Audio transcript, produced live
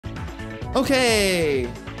Okay.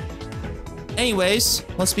 Anyways,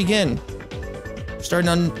 let's begin. We're starting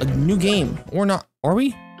on a new game. Or not. Are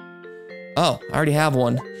we? Oh, I already have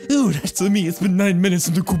one. Ooh, that's me. It's been 9 minutes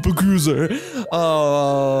in the Koopa Cruiser.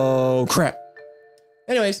 Oh, crap.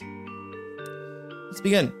 Anyways, let's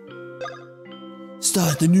begin.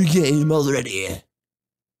 Start the new game already.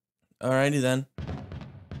 Alrighty then.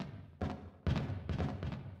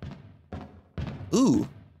 Ooh.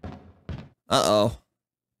 Uh-oh.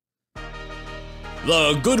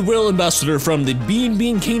 The Goodwill Ambassador from the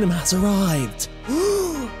Bean Kingdom has arrived.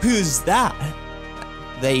 Who's that?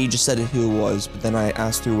 They just said who it was, but then I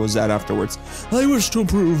asked who was that afterwards. I wish to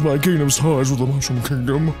improve my kingdom's ties with the Mushroom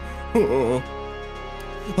Kingdom.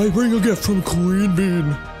 I bring a gift from Queen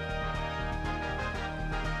Bean.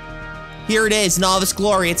 Here it is in all of its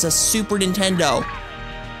glory. It's a Super Nintendo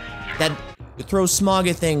that throws smog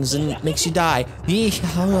at things and makes you die.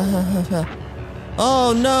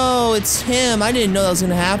 Oh no, it's him. I didn't know that was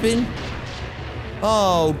gonna happen.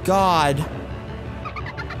 Oh God.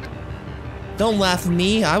 Don't laugh at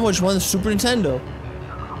me. I just won the Super Nintendo.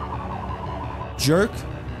 Jerk.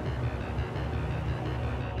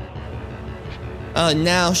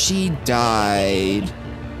 Now she died.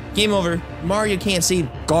 Game over. Mario can't save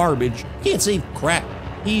garbage. He can't save crap.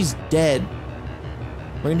 He's dead.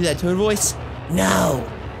 We're gonna do that Toad voice? No.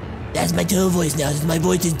 That's my Toad voice now, since my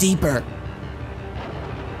voice is deeper.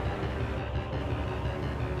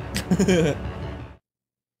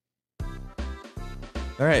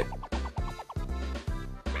 Alright.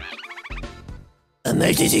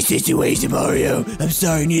 Emergency situation, Mario. I'm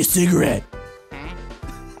sorry, I need a cigarette.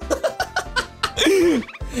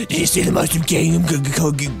 Did you see the Mushroom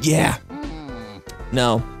Kingdom? Yeah.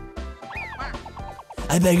 No.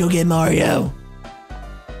 I better go get Mario.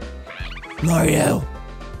 Mario.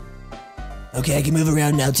 Okay, I can move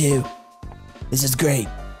around now too. This is great.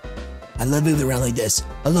 I love moving around like this.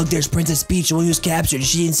 Oh look, there's Princess Peach. Who was captured. Is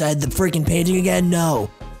she inside the freaking painting again? No.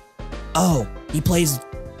 Oh, he plays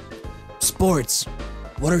sports.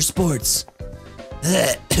 What are sports?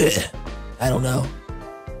 I don't know.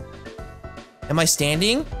 Am I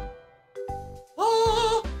standing?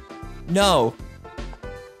 Oh, no.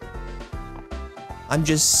 I'm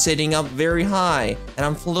just sitting up very high and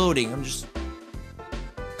I'm floating. I'm just.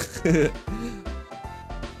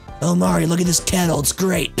 Oh, Mario, look at this kettle. It's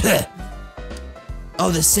great.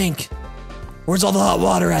 Oh, the sink. Where's all the hot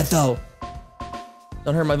water at, though?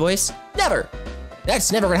 Don't hurt my voice? Never.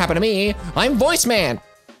 That's never gonna happen to me. I'm Voice Man.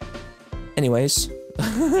 Anyways.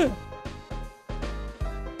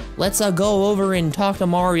 Let's go over and talk to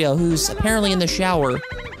Mario, who's apparently in the shower.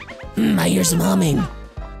 I hear some humming.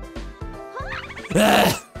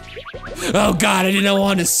 Oh God, I didn't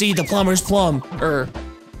want to see the plumber's plum. No,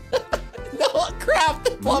 crap,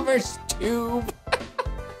 the plumber's tube.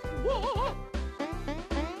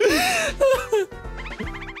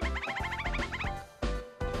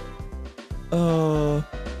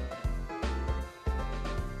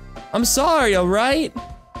 I'm sorry, alright?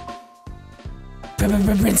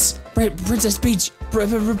 Princess Peach!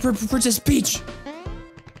 Princess Peach!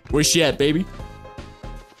 Where's she at, baby?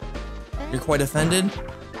 You're quite offended?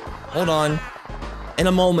 Hold on. In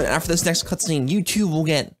a moment, after this next cutscene, you too will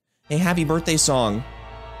get a happy birthday song.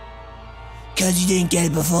 Cause you didn't get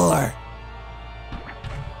it before.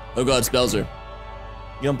 Oh God, it's Bowser.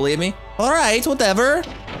 You don't believe me? Alright, whatever.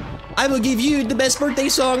 I will give you the best birthday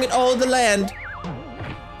song in all of the land.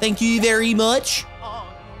 Thank you very much.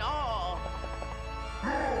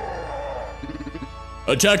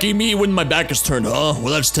 Attacking me when my back is turned, huh?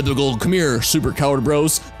 Well, that's typical. Come here, Super Coward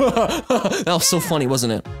Bros. That was so funny,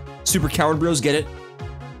 wasn't it? Super Coward Bros, get it?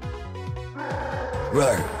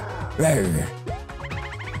 Rawr, rawr.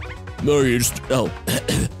 Mario's, oh.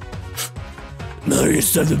 Mario's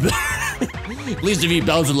something better. At least defeat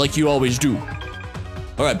Bowser like you always do.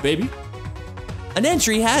 Alright, baby. An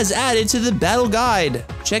entry has added to the battle guide.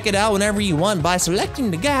 Check it out whenever you want by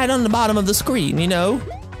selecting the guide on the bottom of the screen, you know?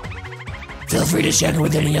 Feel free to check it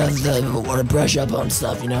with any of the, or brush up on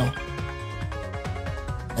stuff, you know?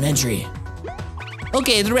 An entry.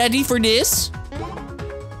 Okay, ready for this?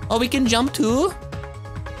 Oh, we can jump too?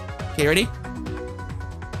 Okay, ready?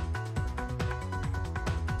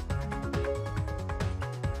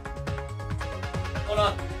 Hold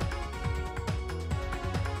on.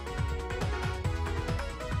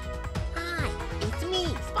 Hi, it's me,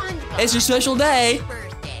 SpongeBob. It's your special day.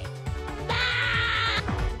 Birthday.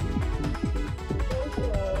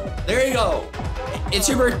 There you go. It's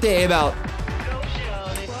your birthday about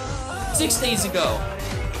 6 days ago.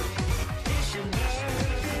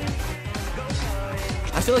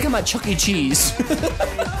 I feel like I'm at Chuck E. Cheese.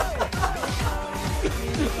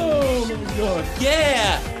 Oh my god.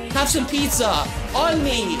 Yeah! Have some pizza! On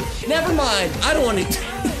me! Never mind, I don't want to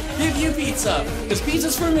give you pizza, because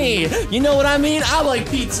pizza's for me. You know what I mean? I like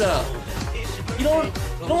pizza. You don't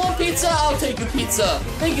want pizza? I'll take your pizza.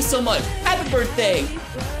 Thank you so much. Happy birthday.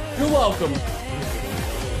 You're welcome.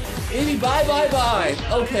 Baby, bye, bye, bye.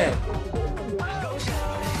 Okay.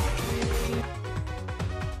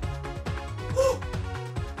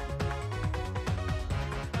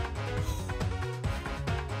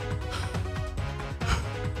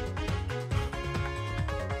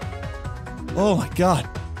 Oh my god.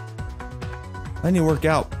 I need to work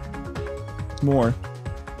out more.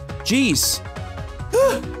 Jeez.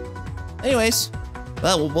 Anyways,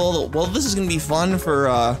 well, this is gonna be fun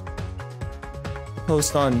for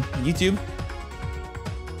post on YouTube.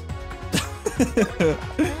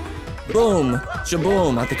 Boom,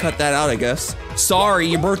 shaboom. I have to cut that out, I guess. Sorry,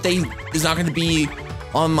 your birthday is not gonna be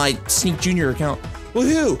on my Sneak Junior account.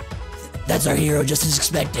 Woohoo! That's our hero, just as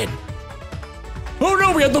expected. Oh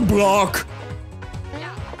no, we had the block.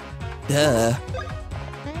 Duh.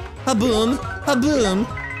 Ha-boom, ha-boom.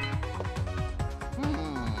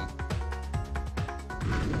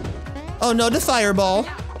 Oh no, the fireball.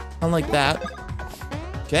 Unlike that.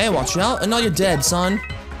 Okay, watch out. And now you're dead, son.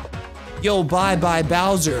 Yo, bye-bye,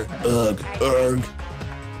 Bowser. Ugh, ugh.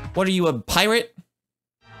 What are you, a pirate?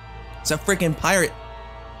 It's a freaking pirate.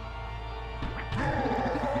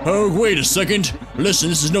 Oh, wait a second. Listen,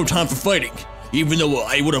 this is no time for fighting, even though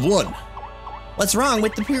I would have won. What's wrong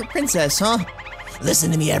with the princess, huh?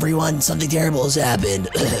 Listen to me, everyone. Something terrible has happened.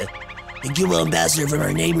 The Goomba ambassador from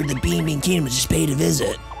our neighbor, the Beaming Kingdom, just paid a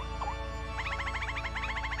visit.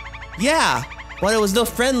 Yeah, but it was no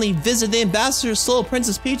friendly visit. The ambassador stole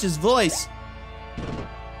Princess Peach's voice.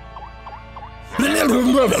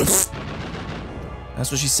 That's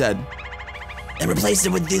what she said. And replaced it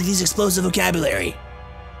with these explosive vocabulary.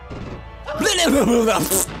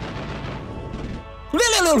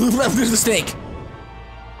 The snake.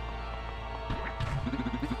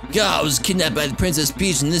 God, I was kidnapped by the Princess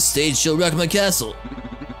Peach, and this stage she'll wreck my castle.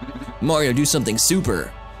 Mario, do something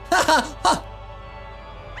super.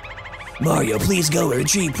 Mario, please go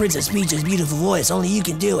retrieve Princess Peach's beautiful voice. Only you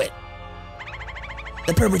can do it.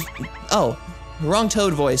 Oh, wrong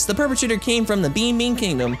Toad voice. The perpetrator came from the Beaming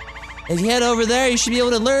Kingdom. If you head over there, you should be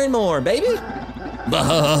able to learn more, baby.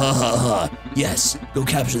 Yes, go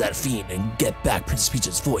capture that fiend and get back Princess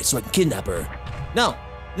Peach's voice so I can kidnap her. No,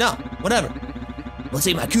 whatever. We'll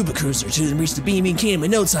take my Koopa Cruiser to reach the Beaming Kingdom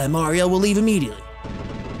in no time, Mario. We'll leave immediately.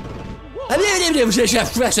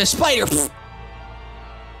 Spider.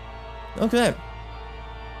 Okay.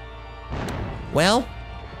 Well,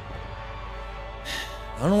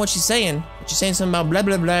 I don't know what she's saying. But she's saying something about blah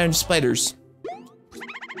blah blah and spiders.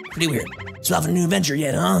 Pretty weird. So off on a new adventure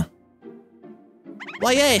yet, huh?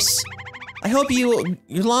 Why, yes. I hope your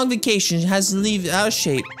long vacation hasn't leave out of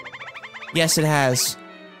shape. Yes, it has.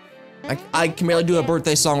 I can barely do a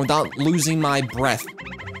birthday song without losing my breath.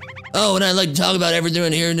 Oh, and I'd like to talk about everything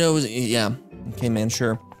in here. No, yeah. Okay, man,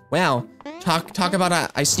 sure. Wow. Talk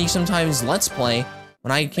about I sneak sometimes let's play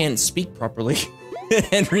when I can't speak properly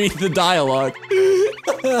and read the dialogue.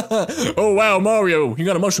 Oh, wow, Mario. You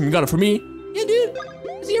got a mushroom. You got it for me? Yeah, dude.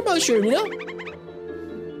 It's your mushroom, you know?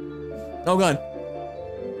 Oh, God.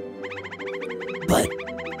 But,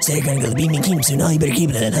 say you're gonna go to the Beaming Kingdom soon, huh? You better keep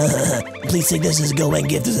it in. Please take this as a go-away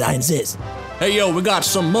gift as I insist. Hey, yo, we got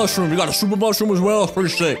some mushrooms. We got a super mushroom as well. It's pretty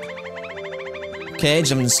sick. Okay,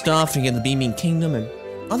 jumping stuff to get the Beaming Kingdom and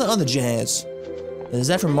other jazz. Is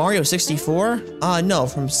that from Mario 64? No,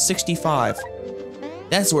 from 65.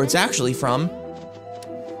 That's where it's actually from.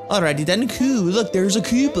 Alrighty then, cool. Look, there's a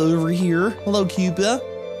Koopa over here. Hello, Koopa.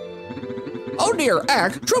 Oh dear,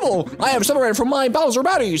 Ack, trouble! I have separated from my Bowser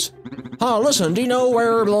baddies. Listen, do you know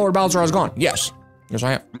where Lord Bowser has gone? Yes. Yes,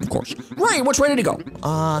 I have, of course. Ray, which way did he go?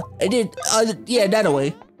 Yeah, that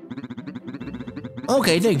away.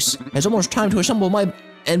 Okay, thanks. It's almost time to assemble my...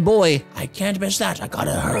 And boy, I can't miss that. I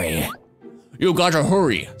gotta hurry. You gotta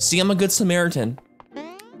hurry. See, I'm a good Samaritan.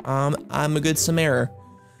 I'm a good Samar.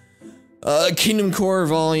 Kingdom Core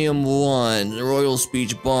Volume 1. The Royal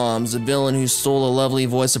Speech Bombs. The villain who stole the lovely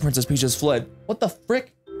voice of Princess Peach has fled. What the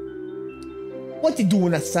frick? What you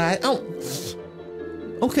doing outside? Oh.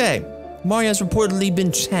 Okay. Mario has reportedly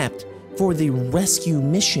been trapped for the rescue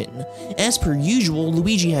mission. As per usual,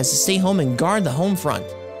 Luigi has to stay home and guard the home front.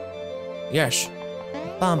 Yes.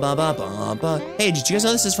 Ba ba ba ba ba. Hey, did you guys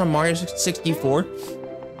know this is from Mario 64?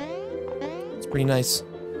 It's pretty nice.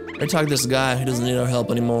 I talked to this guy who doesn't need our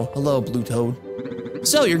help anymore. Hello, Blue Toad.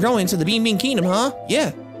 So, you're going to the Beaming Kingdom, huh?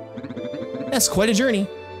 Yeah. That's quite a journey.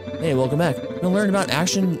 Hey, welcome back. You'll learn about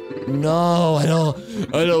action No, I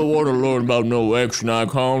don't want to learn about no action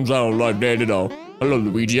icons. I don't like that at all. Hello,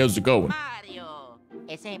 Luigi. How's it going? Mario,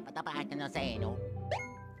 è sempre da parte del seno.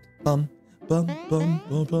 Bum, bum, bum,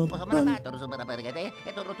 bum, bum, bum.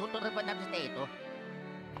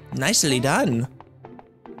 Nicely done.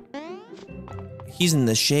 He's in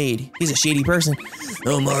the shade. He's a shady person.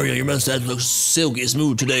 Oh, Mario, your mustache looks silky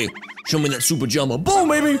smooth today. Show me that super jump. Boom,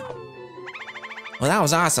 baby. Well, that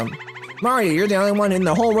was awesome. Mario, you're the only one in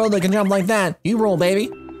the whole world that can jump like that. You roll,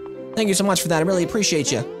 baby. Thank you so much for that. I really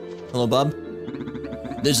appreciate you. Hello, bub.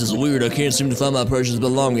 This is weird. I can't seem to find my precious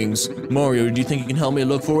belongings. Mario, do you think you can help me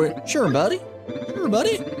look for it? Sure, buddy. Sure,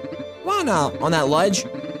 buddy. Why not? On that ledge?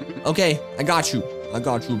 Okay, I got you. I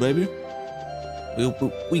got you, baby.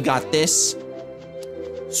 We got this.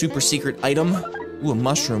 Super secret item. Ooh, a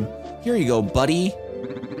mushroom. Here you go, buddy.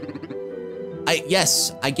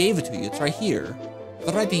 Yes, I gave it to you. It's right here.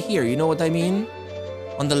 It's right here. You know what I mean?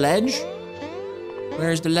 On the ledge?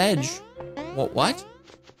 Where's the ledge? What?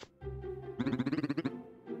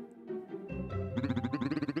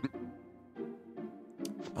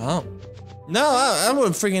 Oh. No, I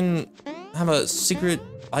would freaking have a secret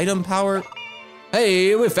item power.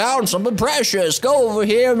 Hey, we found something precious. Go over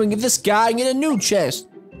here and give this guy and get a new chest.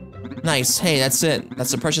 Nice. Hey, that's it.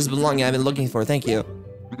 That's the precious belonging I've been looking for. Thank you.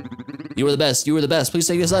 You were the best. You were the best. Please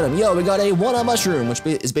take this item. Yo, we got a one-up mushroom, which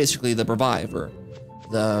Is basically the reviver,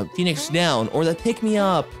 the Phoenix down, or the pick me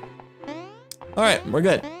up. All right, we're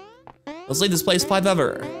good. Let's leave this place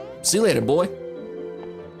forever. See you later, boy.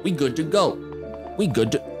 We good to go. We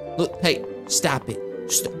good to look. Hey, stop it.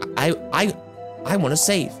 I want to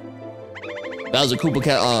save. Bowser Koopa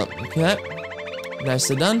Cat.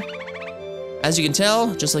 Nicely done. As you can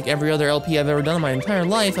tell, just like every other LP I've ever done in my entire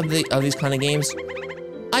life of these kind of games,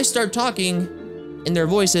 I start talking in their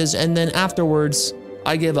voices, and then afterwards,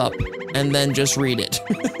 I give up, and then just read it.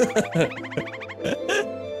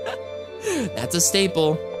 That's a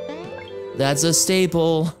staple. That's a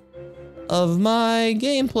staple of my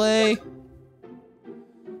gameplay.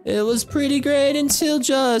 It was pretty great until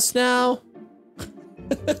just now.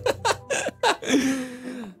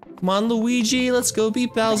 Come on, Luigi, let's go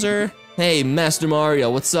beat Bowser. Hey, Master Mario,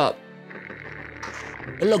 what's up?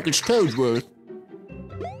 Hey, look, it's Toadsworth.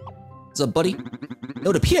 What's up, buddy? It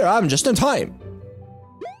would appear I'm just in time.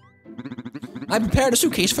 I prepared a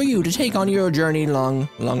suitcase for you to take on your journey, long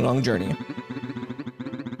journey.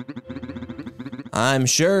 I'm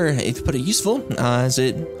sure if you put it useful, as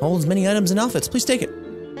it holds many items and outfits. Please take it.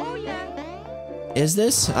 Oh yeah. Is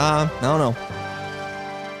this? I don't know.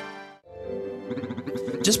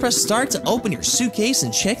 Just press start to open your suitcase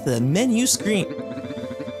and check the menu screen.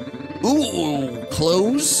 Ooh,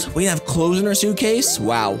 clothes? We have clothes in our suitcase?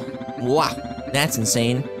 Wow. Wow, that's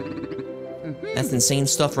insane. That's insane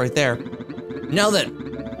stuff right there. Now then,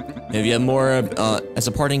 if you have more as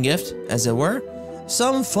a parting gift, as it were,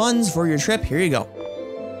 some funds for your trip, here you go.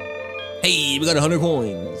 Hey, we got 100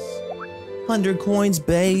 coins. 100 coins,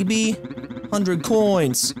 baby. 100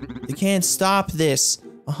 coins. You can't stop this.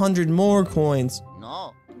 100 more coins.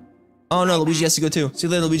 No. Oh no, Luigi has to go too. See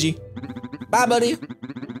you later, Luigi. Bye, buddy.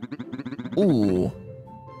 Ooh.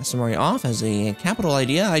 Mr. Mario off has a capital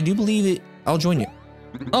idea. I do believe it. I'll join you.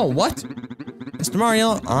 Oh, what? Mr.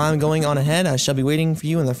 Mario, I'm going on ahead. I shall be waiting for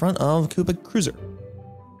you in the front of Koopa Cruiser.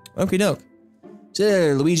 Okie doke. See you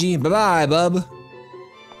later, Luigi. Bye-bye, bub.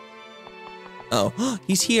 Oh,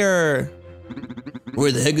 he's here.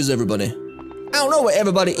 Where the heck is everybody? I don't know where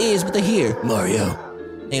everybody is, but they're here. Mario.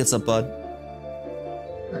 Hey, what's up, bud?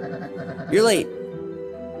 You're late.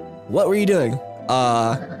 What were you doing?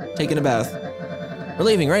 Taking a bath. We're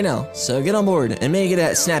leaving right now, so get on board and make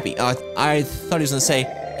it snappy. I thought he was gonna say,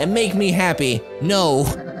 and make me happy. No.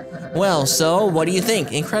 Well, so, what do you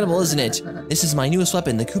think? Incredible, isn't it? This is my newest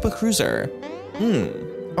weapon, the Koopa Cruiser.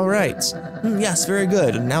 Alright. Yes, very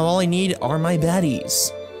good. Now all I need are my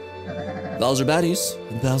baddies. Bowser baddies.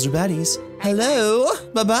 Bowser baddies. Hello.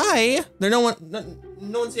 Bye-bye. No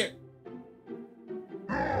one's here.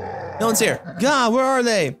 No one's here. God, where are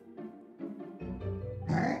they?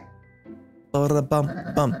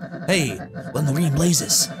 Bum. Hey, when the green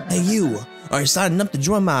blazes. Hey, you. Are you signing up to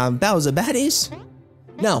join my Bowser baddies?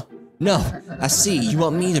 No. I see. You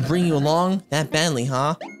want me to bring you along that badly,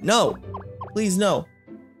 huh? No. Please, no.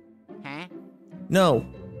 Huh? No.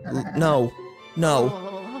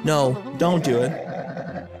 Don't do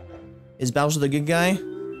it. Is Bowser the good guy?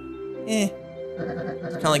 It's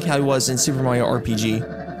kind of like how he was in Super Mario RPG.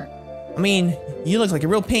 I mean, you look like a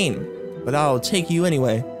real pain, but I'll take you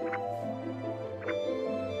anyway.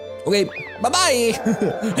 Okay,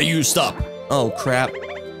 bye-bye! Hey, you stop. Oh, crap.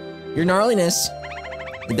 Your gnarliness.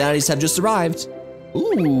 The baddies have just arrived.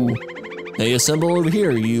 Ooh. Now you assemble over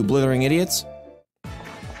here, you blithering idiots.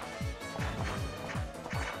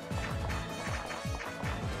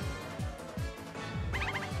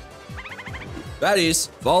 Baddies,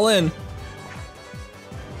 fall in.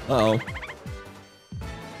 Uh-oh.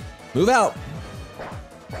 Move out.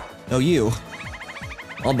 Oh, you.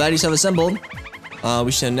 All baddies have assembled.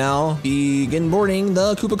 We should now begin boarding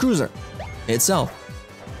the Koopa Cruiser itself.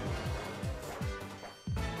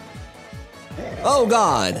 Oh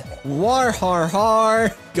God! War har har.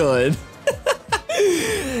 Good.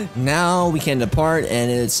 Now we can depart, and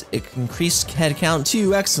it's increased head count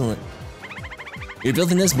too. Excellent. Your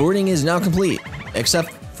filthiness boarding is now complete,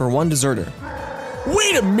 except for one deserter.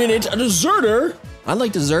 Wait a minute, a deserter? I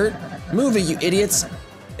like dessert. Move it, you idiots.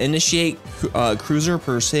 Initiate cruiser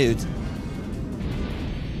pursuit.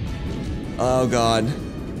 Oh God.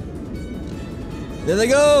 There they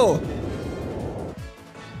go!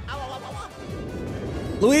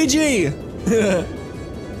 Luigi!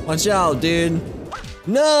 Watch out, dude.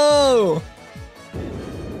 No!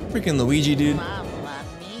 Freaking Luigi, dude. Mamma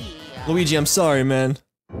mia. Luigi, I'm sorry, man.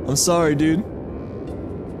 I'm sorry, dude.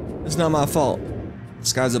 It's not my fault.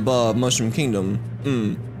 Skies above, Mushroom Kingdom.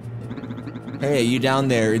 Hey, you down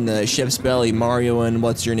there in the ship's belly, Mario and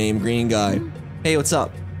what's your name, green guy. Hey, what's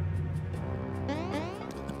up?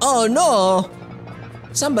 Oh no!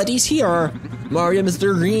 Somebody's here! Mario,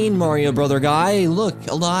 Mr. Green, Mario brother guy. Look,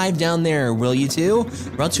 alive down there, will you too?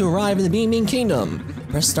 About to arrive in the Beaming Kingdom.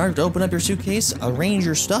 Press start to open up your suitcase, arrange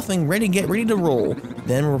your stuffing, get ready to roll.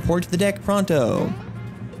 Then report to the deck pronto.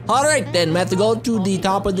 Alright then, we have to go to the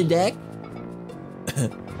top of the deck.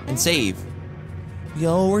 And save.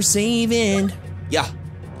 Yo, we're saving. Yeah.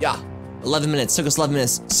 11 minutes, took us 11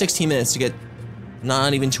 minutes, 16 minutes to get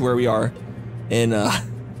not even to where we are in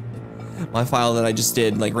my file that I just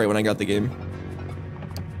did, like right when I got the game.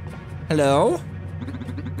 Hello?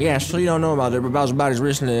 Yeah, so you don't know about it, but Bowser Body's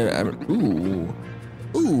recently,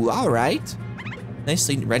 ooh, alright.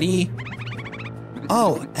 Nicely, ready?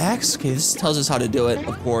 Oh, X? Okay, this tells us how to do it,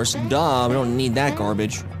 of course. Duh, we don't need that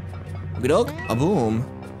garbage. Okey-doke, a boom.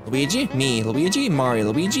 Luigi, me, Luigi,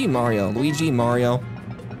 Mario, Luigi, Mario, Luigi, Mario.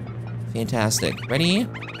 Fantastic. Ready?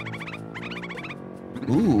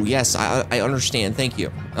 Ooh, yes, I understand, thank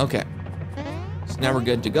you. Okay. So now we're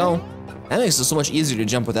good to go. That makes it so much easier to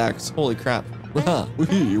jump with X. Holy crap.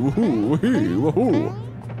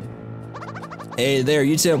 Hey there,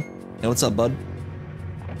 you too. Hey, what's up, bud?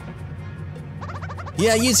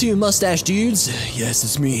 Yeah, you two mustache dudes. Yes,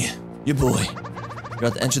 it's me, your boy. You're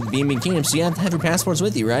about to enter the Beaming Kingdom, so you have to have your passports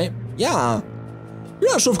with you, right? Yeah.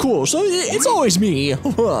 Yes, of course. It's always me. I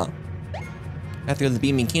have to go to the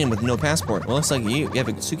Beaming Kingdom with no passport. Well, looks like you have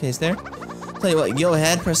a suitcase there. Tell you what, go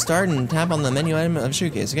ahead, press start, and tap on the menu item of the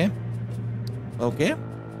suitcase, okay? Okay.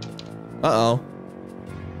 Uh-oh.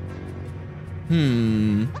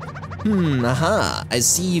 Aha. I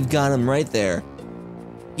see you've got him right there.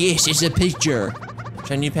 Yes, it's a picture.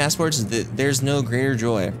 Try new passports, there's no greater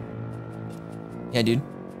joy. Yeah, dude.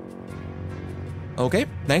 Okay,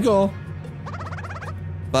 thank you.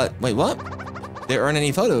 But, wait, what? There aren't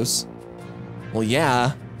any photos. Well,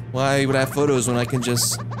 yeah. Why would I have photos when I can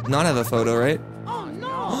just not have a photo, right? Oh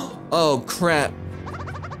no! Oh, crap.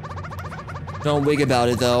 Don't wig about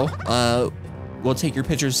it, though. We'll take your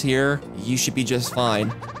pictures here. You should be just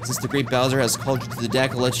fine. Since the Great Bowser has called you to the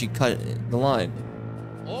deck, I'll let you cut the line.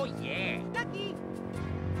 Oh yeah! Lucky!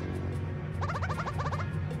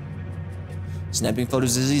 Snapping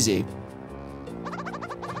photos is easy.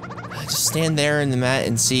 Just stand there in the mat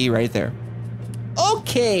and see right there.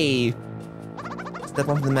 Okay! Step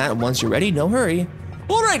onto the mat once you're ready, no hurry.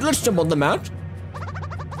 Alright, let's jump on the mat.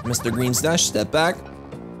 Mr. Green Stash, step back.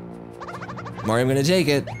 Mario, I'm gonna take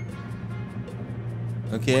it.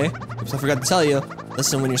 Okay. Oops, I forgot to tell you.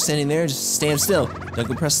 Listen, when you're standing there, just stand still. Don't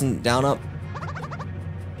go pressing down, up.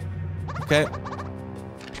 Okay.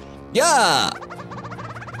 Yeah!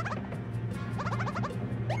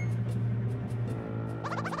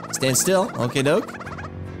 Stand still. Okay, doke.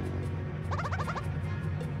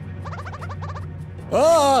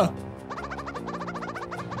 Ah!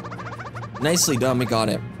 Nicely done, we got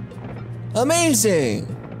it. Amazing!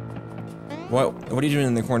 What are you doing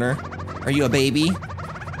in the corner? Are you a baby?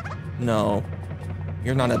 No.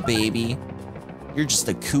 You're not a baby. You're just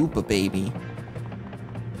a Koopa baby.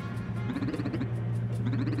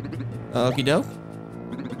 Okie doke.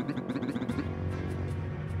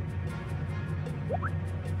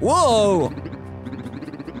 Whoa!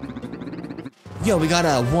 Yo, we got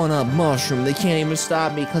a one-up mushroom. They can't even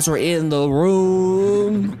stop me because we're in the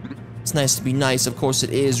room. It's nice to be nice. Of course, it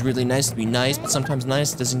is really nice to be nice, but sometimes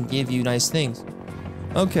nice doesn't give you nice things.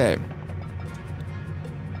 Okay.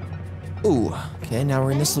 Ooh, okay, now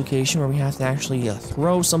we're in this location where we have to actually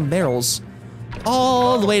throw some barrels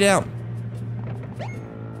all the way down.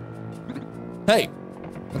 Hey,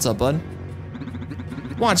 what's up, bud?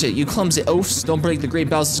 Watch it, you clumsy oafs. Don't break the Great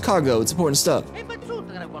Bowser's cargo. It's important stuff.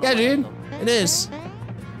 Yeah, dude, it is.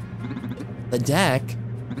 The deck?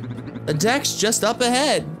 The deck's just up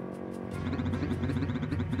ahead.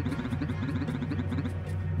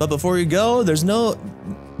 But before you go, there's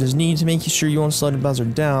need to make sure you won't slow the Bowser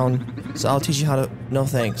down. So I'll teach you how to. No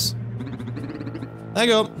thanks. There you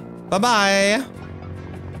go. Bye-bye.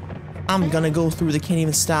 I'm gonna go through. They can't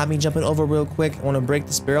even stop me jumping over real quick. I want to break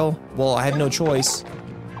this barrel. Well, I have no choice.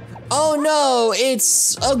 Oh no,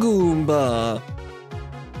 it's a Goomba.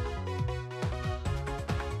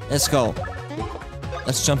 Let's go.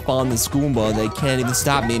 Let's jump on this Goomba. They can't even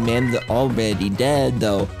stop me, man. They're already dead,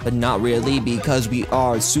 though. But not really, because we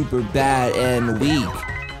are super bad and weak.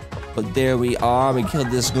 But there we are. We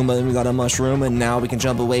killed this Goomba, and we got a mushroom, and now we can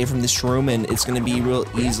jump away from this shroom, and it's gonna be real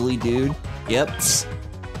easily, dude. Yep.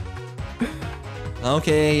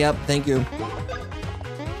 Okay, yep, thank you.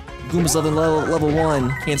 Goomba's level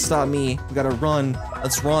 1. Can't stop me. We gotta run.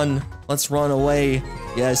 Let's run. Let's run away.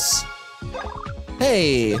 Yes.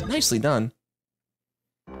 Hey, nicely done.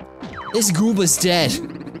 This Goomba's dead.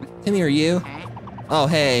 Come here, you. Oh,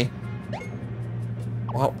 hey.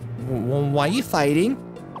 Well, why are you fighting?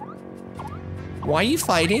 Why are you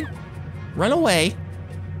fighting? Run away.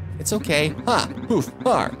 It's okay. Ha! Poof!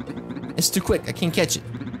 Har! It's too quick. I can't catch it.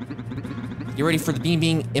 You ready for the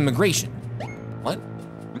Bean immigration? What?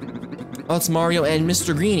 Oh, it's Mario and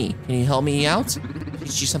Mr. Greenie. Can you help me out?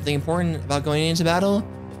 Teach you something important about going into battle?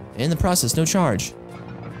 In the process, no charge.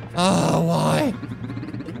 Oh, why?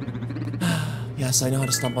 Yes, I know how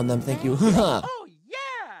to stomp on them. Thank you. Oh,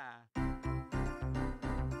 yeah!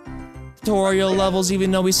 Tutorial levels,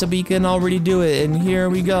 even though we said we can already do it, and here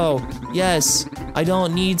we go. Yes, I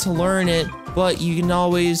don't need to learn it, but you can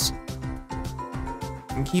always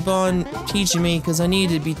keep on teaching me because I need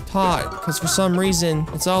to be taught, because for some reason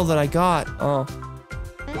it's all that I got. Oh,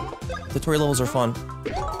 tutorial levels are fun,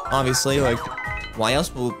 obviously. Like, why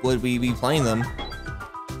else would we be playing them?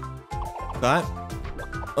 That?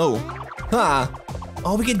 Oh, ha!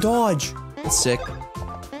 Oh, we can dodge. That's sick.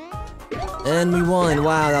 And we won.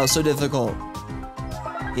 Wow, that was so difficult.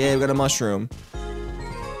 Yeah, we got a mushroom.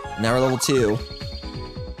 Now we're level 2.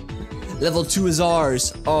 Level 2 is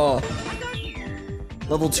ours. Oh.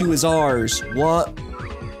 Level 2 is ours. What?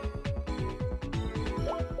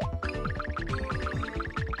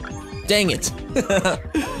 Dang it.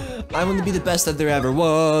 I want to be the best that there ever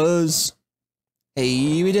was.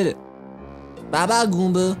 Hey, we did it. Bye-bye,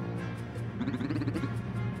 Goomba.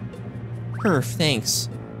 Perf, thanks.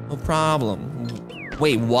 No problem.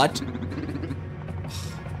 Wait, what?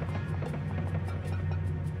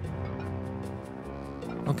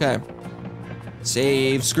 Okay.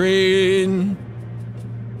 Save screen.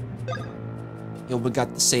 Yo, we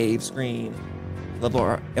got the save screen.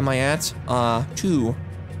 Level am I at? 2.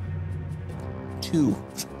 2.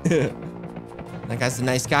 That guy's a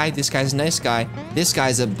nice guy. This guy's a nice guy. This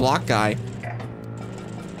guy's a block guy.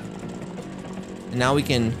 And now we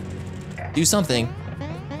can do something.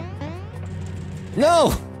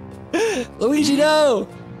 No! Luigi, no!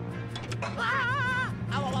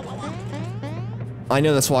 I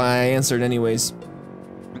know that's why I answered anyways.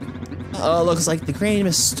 Looks like the crane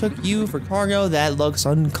mistook you for cargo. That looks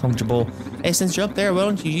uncomfortable. Hey, since you're up there, why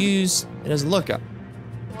don't you use it as a lookout?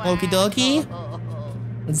 Okie dokie?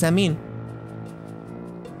 What does that mean?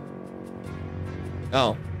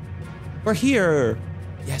 Oh. We're here!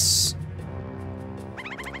 Yes.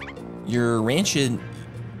 Your ranch is...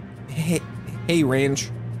 Hey,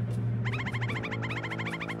 ranch.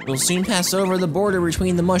 We'll soon pass over the border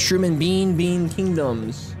between the mushroom and bean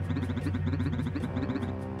kingdoms.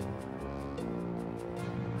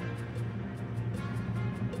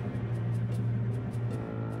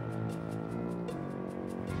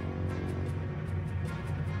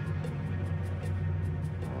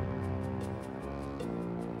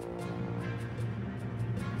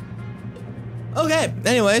 Okay,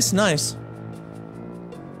 anyways, nice.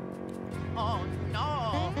 Oh,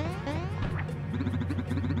 no!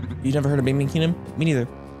 You never heard of Bean Kingdom? Me neither.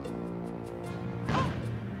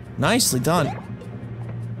 Nicely done.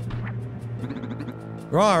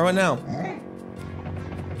 Rawr, what now?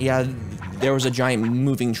 Yeah, there was a giant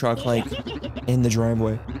moving truck, like, in the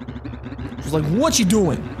driveway. It was like, what you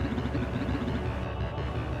doing?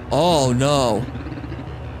 Oh, no.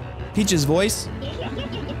 Peach's voice?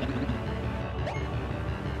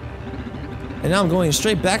 And now I'm going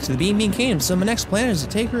straight back to the Bean Kingdom, so my next plan is to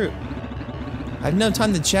take root. I have no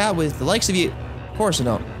time to chat with the likes of you. Of course I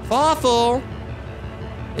don't. Awful.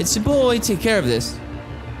 It's a boy. Take care of this.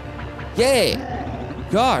 Yeah.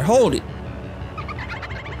 God, hold it.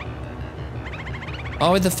 Oh,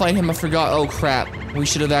 I had to fight him. I forgot. Oh, crap. We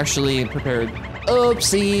should have actually prepared.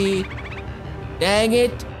 Oopsie. Dang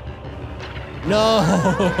it. No.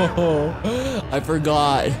 I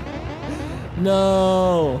forgot.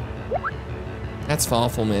 No. That's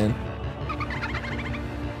awful, man.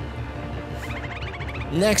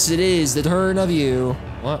 Next, it is the turn of you.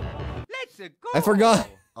 What? Let's go. I forgot.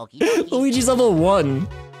 Luigi's level 1.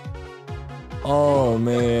 Oh,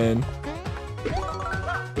 man.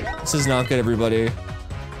 This is not good, everybody.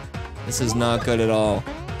 This is not good at all.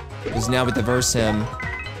 Because now we have to verse him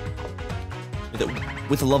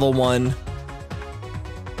with a level 1.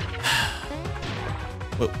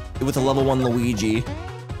 With a level 1 Luigi.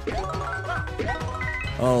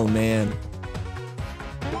 Oh, man.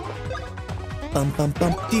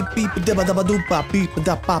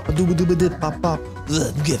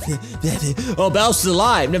 Oh, Bowser's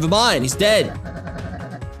alive. Never mind. He's dead.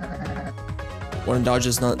 Wanna dodge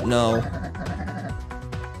this? Not. No.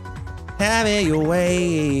 Have it your way.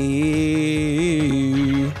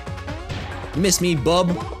 You miss me,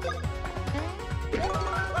 bub?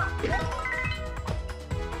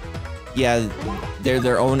 Yeah, they're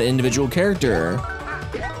their own individual character.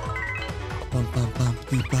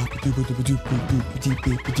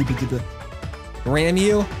 Ram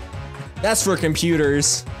you? That's for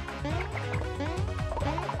computers.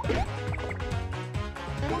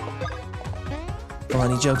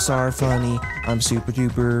 Funny jokes are funny. I'm super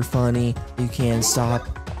duper funny. You can't stop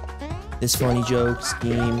this funny joke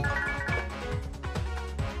scheme.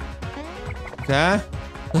 Okay?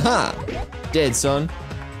 Haha! Dead, son.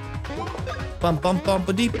 Bum bum bum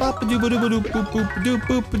ba dee ba ba doo ba doo ba doo boop boop ba doo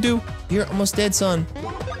boop ba doo. You're almost dead, son.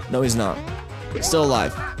 No, he's not. Still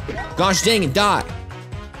alive. Gosh dang it, die!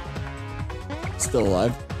 Still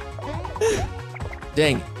alive.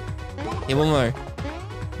 Dang. Hey, one more.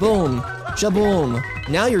 Boom. Shaboom.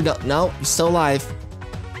 Now you're done. No, he's still alive.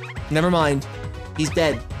 Never mind. He's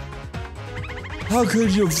dead. How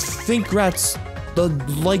could you think rats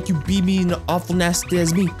like you be mean awful nasty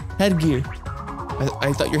as me? Headgear.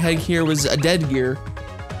 I thought your headgear was a dead gear.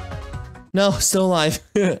 No, still alive.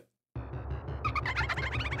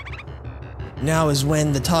 Now is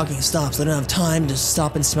when the talking stops. I don't have time to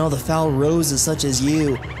stop and smell the foul roses such as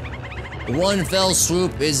you. One fell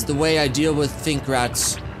swoop is the way I deal with think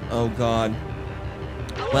rats. Oh god.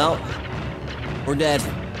 Well, we're dead.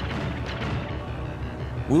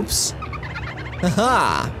 Whoops.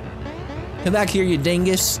 Haha! Come back here, you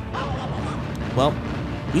dingus. Well,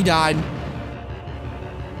 we died.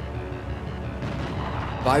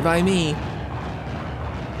 Bye bye me.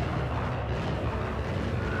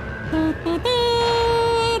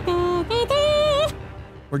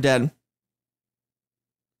 We're dead.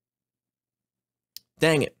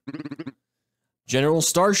 Dang it. General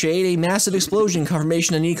Starshade, a massive explosion.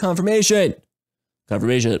 Confirmation, I need confirmation.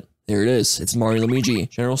 Confirmation. There it is. It's Mario and Luigi.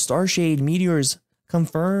 General Starshade, meteors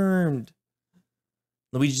confirmed.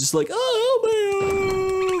 Luigi's just like,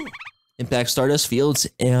 oh man. Impact Stardust fields.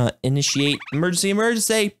 Initiate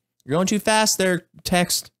emergency. You're going too fast there,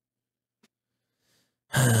 text.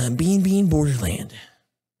 Bean Borderland.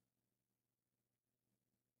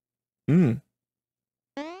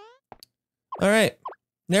 Alright.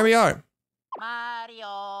 There we are.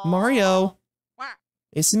 Mario.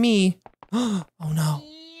 It's me. Oh no.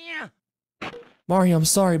 Mario, I'm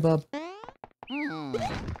sorry, bub. I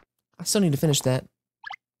still need to finish that.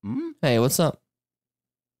 Hey, what's up?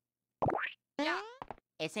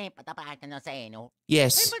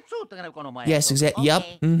 Yes. Yes, exactly. Yep.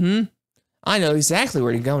 I know exactly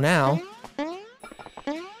where to go now.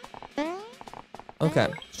 Okay.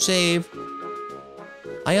 Save.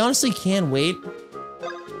 I honestly can't wait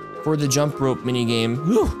for the jump rope minigame.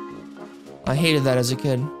 Whew. I hated that as a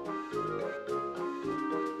kid.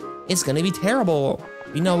 It's gonna be terrible.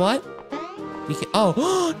 You know what? We can.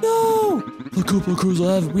 Oh no! The Koopa Crew's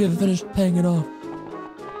alive. We haven't finished paying it off.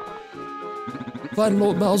 Find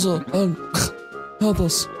Lord Bowser and help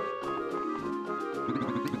us.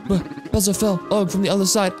 But Bowser fell. Ugh, from the other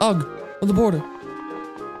side. Ugh, on the border.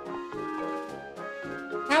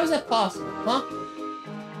 How is that possible, huh?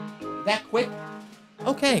 That quick?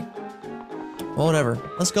 Okay. Well, whatever.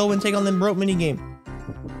 Let's go and take on the rope minigame.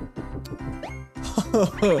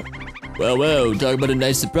 Well, talk about a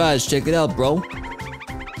nice surprise. Check it out, bro.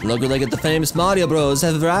 Looking like the famous Mario Bros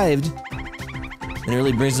have arrived. It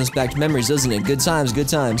really brings us back to memories, doesn't it? Good times, good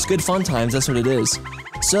times. Good fun times, that's what it is.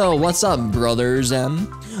 So, what's up, brothers?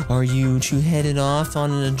 Are you two headed off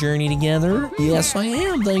on a journey together? Yes, I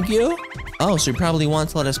am, thank you. Oh, so you probably want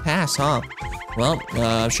to let us pass, huh? Well,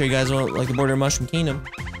 I'm sure you guys won't like the border of Mushroom Kingdom.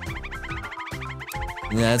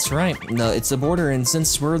 That's right. No, it's the border, and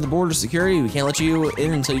since we're the border security, we can't let you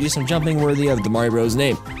in until you do some jumping worthy of the Mario Bros.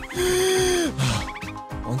 Name.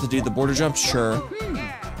 Want to do the border jump? Sure.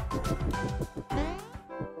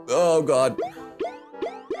 Oh, God.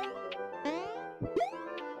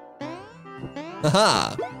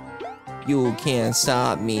 Haha! You can't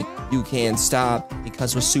stop me. You can't stop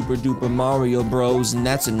because we're Super Duper Mario Bros. And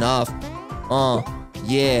that's enough.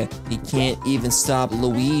 Yeah. He can't even stop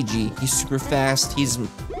Luigi. He's super fast. He's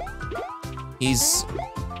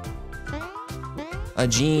a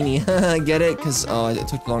genie. Get it? Cause it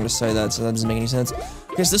took long to say that, so that doesn't make any sense.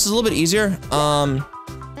 Okay, so this is a little bit easier.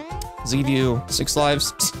 Does it give you 6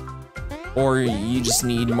 lives? Or you just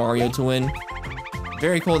need Mario to win?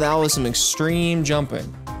 Very cool. That was some extreme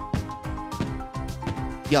jumping.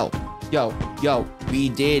 Yo, we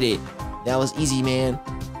did it. That was easy, man.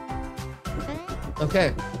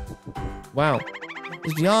 Okay. Wow.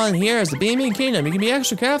 Just beyond here is the Beaming Kingdom. You can be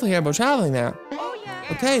extra careful here about traveling there. Oh, yeah.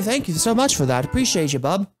 Okay, thank you so much for that. Appreciate you,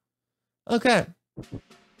 bub. Okay.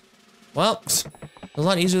 Well, it was a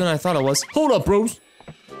lot easier than I thought it was. Hold up, bros.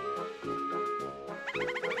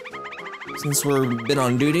 Since we've been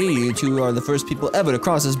on duty, you two are the first people ever to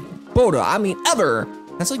cross this border. I mean, ever.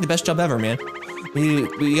 That's like the best job ever, man.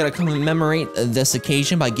 We gotta commemorate this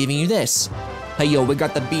occasion by giving you this. Hey, yo, we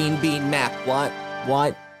got the Bean map. What?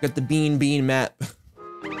 Got the Bean map.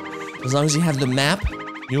 As long as you have the map,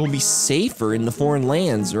 you'll be safer in the foreign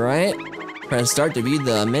lands, right? Press start to view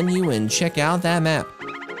the menu and check out that map.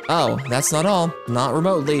 Oh, that's not all. Not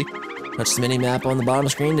remotely. Touch the mini map on the bottom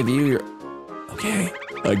screen to view your... Okay,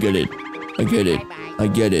 I get it. I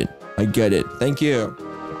get it. Thank you.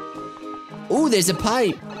 Ooh, there's a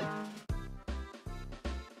pipe.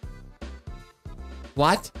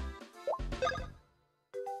 What?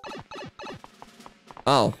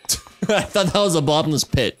 Oh, I thought that was a bottomless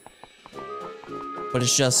pit. But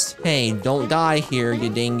it's just, hey, don't die here, you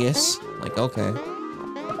dingus. Like, okay.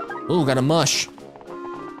 Ooh, got a mush.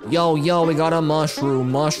 Yo, we got a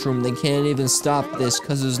mushroom. They can't even stop this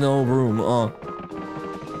because there's no room.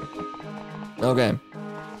 Okay.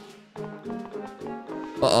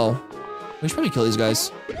 Uh-oh. We should probably kill these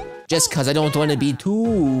guys. Just because I don't want to be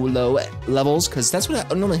too low levels, because that's what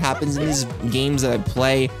normally happens in these games that I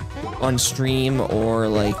play on stream or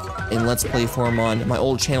like in Let's Play form on my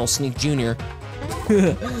old channel, Sneak Jr.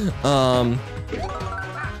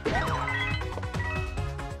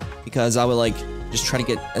 Because I would like just try to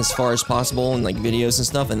get as far as possible in like videos and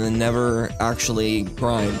stuff and then never actually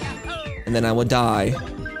grind. And then I would die.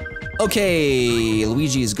 Okay,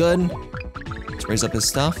 Luigi is good. Let's raise up his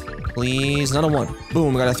stuff. Please, not a 1.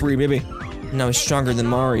 Boom, I got a 3, baby. Now he's stronger than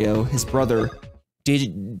Mario, his brother. Did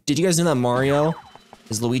you guys know that Mario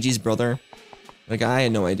is Luigi's brother? Like, I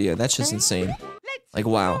had no idea. That's just insane. Like,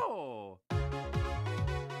 wow.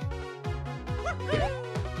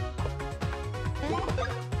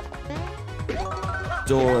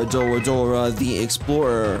 Dora the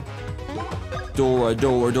Explorer. Dora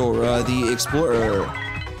the Explorer.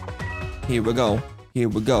 Here we go.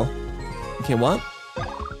 Okay, what?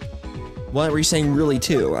 What were you saying really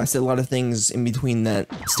too? I said a lot of things in between that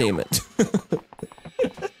statement.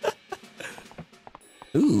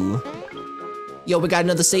 Ooh. Yo, we got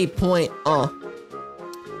another save point.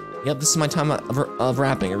 Yep, this is my time of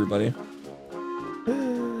rapping, everybody.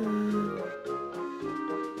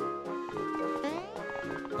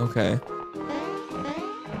 Okay.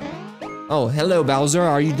 Oh, hello, Bowser.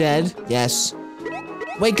 Are you dead? Yes.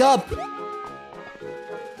 Wake up!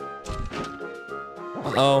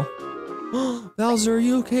 Uh-oh. Bowser, are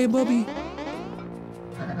you okay, bubby?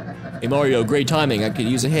 Hey, Mario, great timing. I could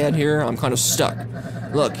use a hand here. I'm kind of stuck.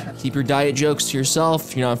 Look, keep your diet jokes to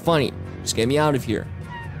yourself. You're not funny. Just get me out of here.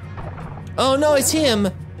 Oh, no, it's him.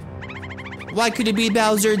 Why could it be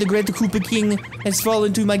Bowser, the Great Koopa King, has fallen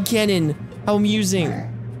into my cannon? How amusing.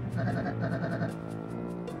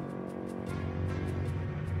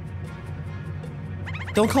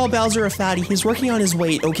 Don't call Bowser a fatty. He's working on his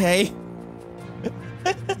weight, okay?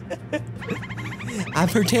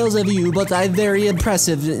 I've heard tales of you, but I'm very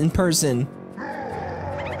impressive in person.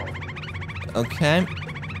 Okay.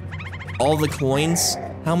 All the coins?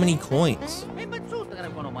 How many coins?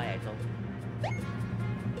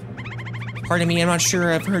 Pardon me, I'm not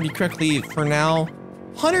sure I've heard you correctly for now.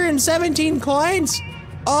 117 coins?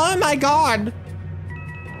 Oh my god!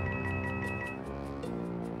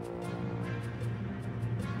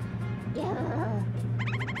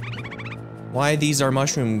 Why, these are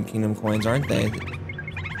Mushroom Kingdom coins, aren't they?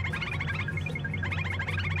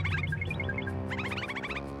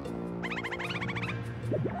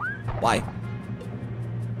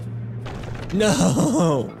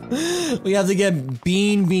 No! We have to get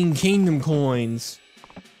Bean Kingdom coins.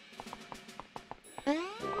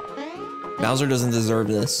 Bowser doesn't deserve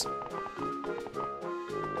this.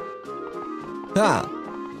 Ah!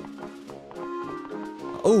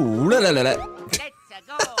 Oh, la la la la. Let's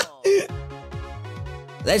go.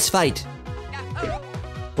 Let's fight.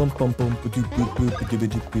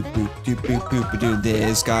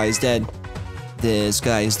 This guy's dead. This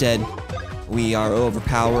guy is dead. We are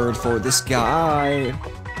overpowered for this guy.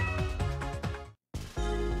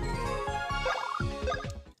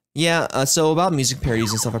 Yeah, so about music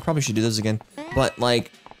parodies and stuff, I probably should do those again. But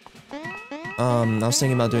like, I was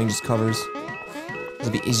thinking about doing just covers.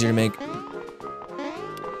 It'll be easier to make.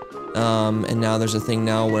 And now there's a thing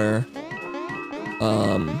now where,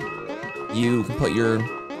 you can put your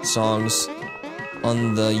songs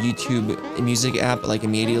on the YouTube music app like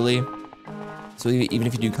immediately. So even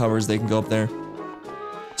if you do covers, they can go up there. So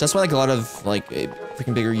that's why like a lot of like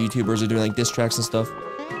freaking bigger YouTubers are doing like diss tracks and stuff.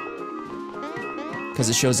 Because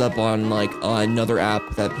it shows up on like another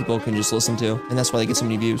app that people can just listen to, and that's why they get so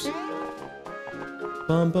many views.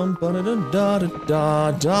 Bum bum ba da da da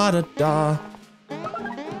da da da da.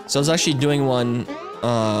 So I was actually doing one,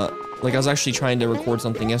 like I was actually trying to record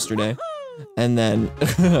something yesterday, and then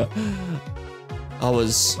I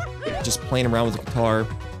was just playing around with the guitar,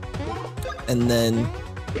 and then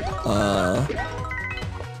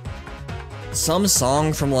some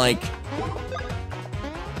song from like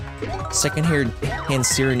Secondhand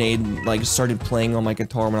Serenade like started playing on my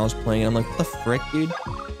guitar when I was playing. I'm like, what the frick, dude?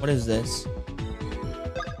 What is this?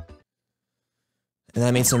 And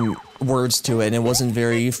I made some words to it, and it wasn't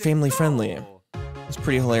very family friendly. It was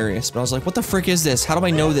pretty hilarious, but I was like, what the frick is this? How do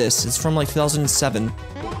I know this? It's from like 2007.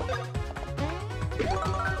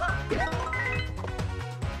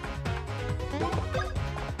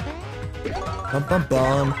 Bum bum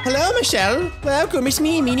bum. Hello, Michelle. Welcome, it's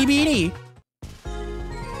me, Meanie Beanie.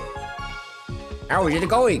 How is it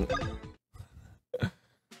going? We're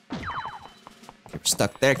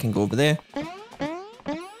stuck there, can go over there.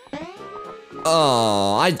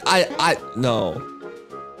 Oh, no.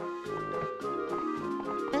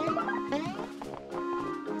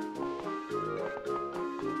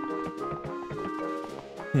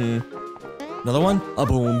 Another one? A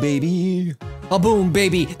boom baby. A boom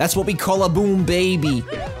baby. That's what we call a boom baby.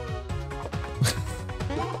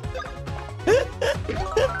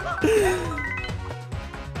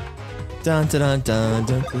 Dun dun dun dun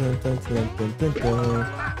dun dun dun dun dun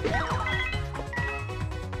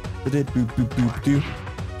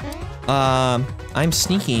dun. I'm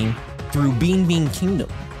sneaking through Bean Kingdom.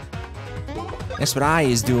 That's what I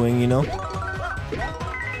is doing, you know.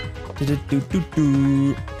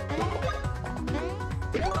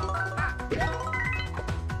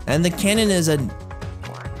 And the cannon is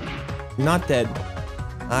not dead.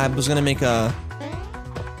 I was gonna make a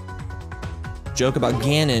joke about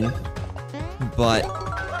Ganon, but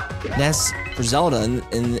that's for Zelda,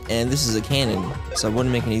 and this is a canon, so it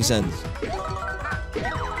wouldn't make any sense.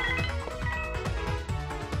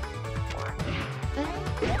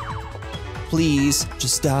 Please,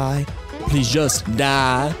 just die. Please just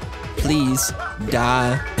die. Please,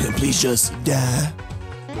 die. Please just die.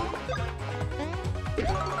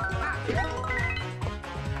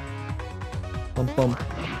 Bum bum.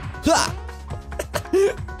 Ha!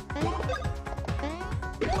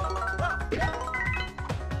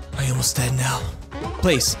 I almost dead now.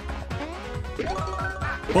 Please.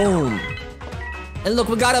 Boom. And look,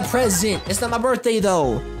 we got a present. It's not my birthday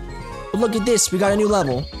though. But look at this, we got a new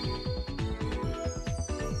level.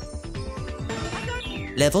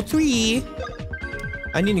 Level 3.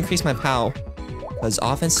 I need to increase my POW. Because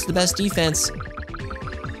offense is the best defense.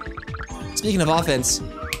 Speaking of offense.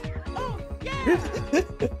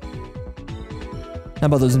 How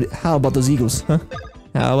about those Eagles, huh?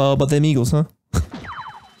 How about them Eagles, huh?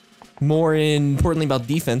 More importantly about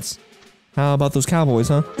defense. How about those Cowboys,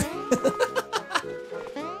 huh?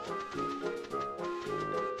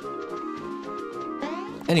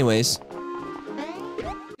 Anyways.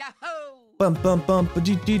 Bum bum bum ba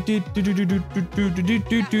do do do do do do do do do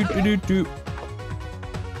do do do.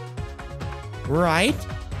 Right?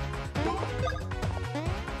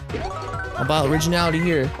 How about originality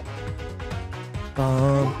here?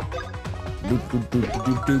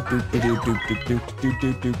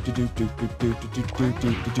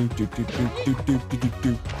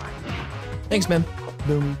 Thanks, man.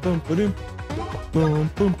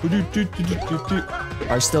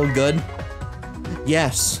 Are still good?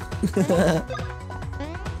 Yes.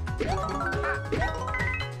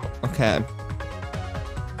 Okay.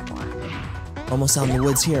 Almost out in the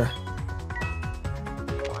woods here.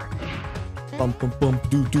 Bum, bum, bum,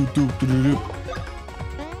 do, do, do, do, do, do.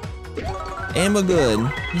 And we're good.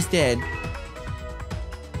 He's dead.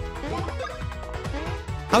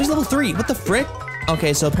 How's level 3? What the frick?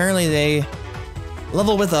 Okay, so apparently they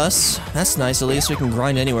level with us. That's nice, at least we can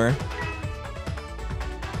grind anywhere.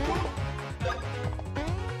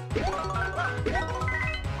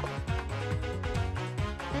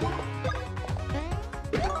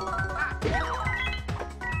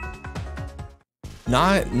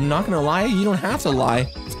 Not gonna lie, you don't have to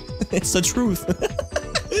lie. It's the truth.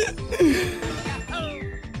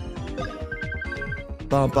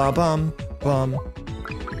 Bum bum bum bum.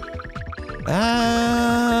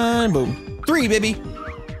 And boom. 3, baby.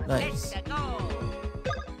 Nice.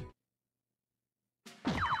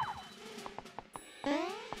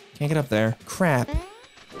 Can't get up there. Crap.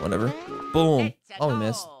 Whatever. Boom. Oh, we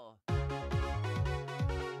missed.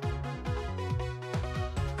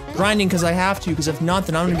 Grinding because I have to, because if not,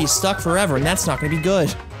 then I'm gonna be stuck forever, and that's not gonna be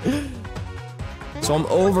good. So I'm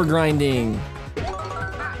over grinding.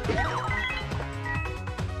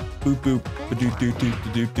 Boop boop. Doop doop doop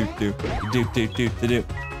doop doop doop doop doop doop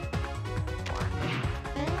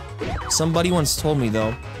doop. Somebody once told me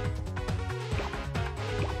though.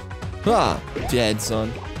 Ah, dead,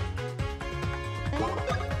 son.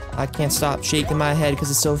 I can't stop shaking my head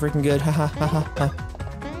because it's so freaking good. Ha ha ha ha ha.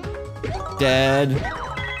 Dead.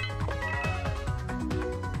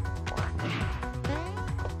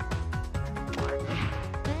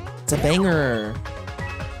 It's a banger.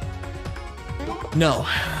 No.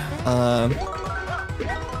 And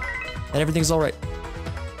everything's alright.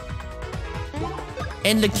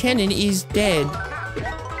 And the cannon is dead.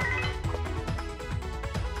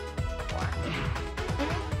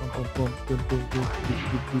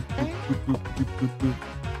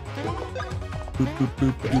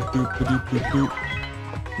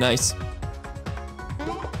 Nice.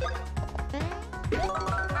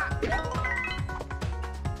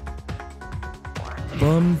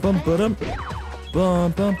 Bum bum ba-dum.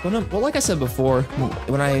 Bum bum ba-dum. Well, like I said before,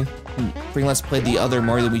 when I pretty much played the other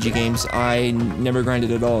Mario Luigi games, I never grinded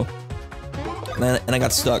at all, and I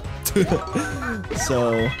got stuck.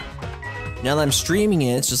 So now that I'm streaming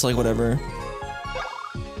it, it's just like whatever.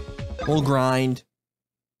 We'll grind.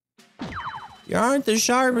 You aren't the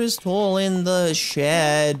sharpest tool in the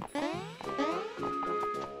shed.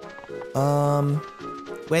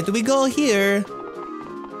 Where do we go here?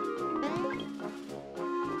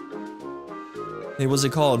 Hey, what's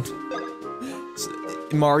it called?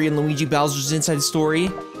 Mario and Luigi Bowser's Inside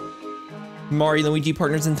Story. Mario and Luigi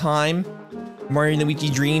Partners in Time. Mario and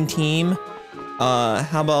Luigi Dream Team. How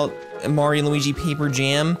about Mario and Luigi Paper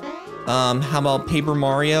Jam? How about Paper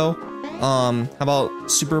Mario? How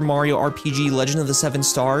about Super Mario RPG Legend of the Seven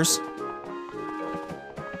Stars?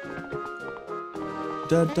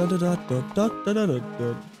 Da, da, da, da, da, da, da, da,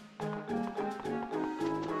 da.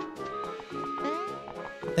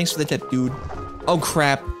 Thanks for the tip, dude. Oh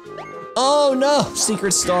crap. Oh no!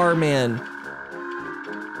 Secret Star Man.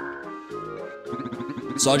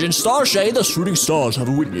 Sergeant Starshay, the shooting stars have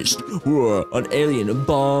witnessed an alien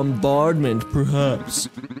bombardment, perhaps.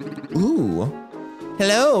 Ooh.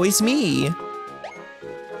 Hello, it's me.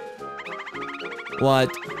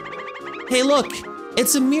 What? Hey, look!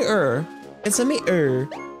 It's a mirror. It's a mirror.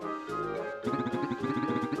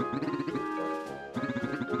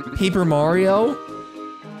 Paper Mario?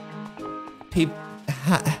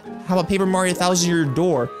 How about Paper Mario 1000-Year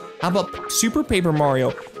Door? How about Super Paper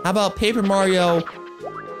Mario? How about Paper Mario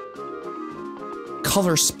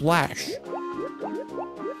Color Splash?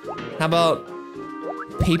 How about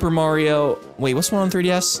Paper Mario... Wait, what's one on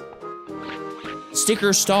 3DS?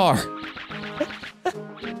 Sticker Star.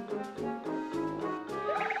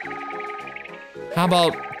 How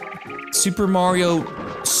about Super Paper Mario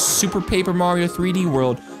 3D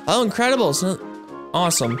World? Oh, incredible. So,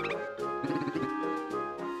 awesome.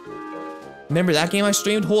 Remember that game I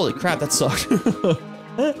streamed? Holy crap, that sucked.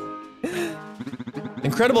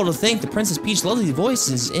 Incredible to think the Princess Peach's lovely voice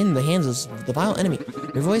is in the hands of the vile enemy.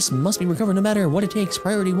 Your voice must be recovered no matter what it takes.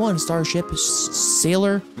 Priority 1, Starship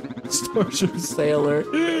Sailor. Starship Sailor.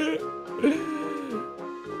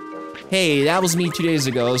 Hey, that was me 2 days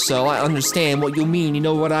ago, so I understand what you mean. You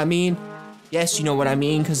know what I mean? Yes, you know what I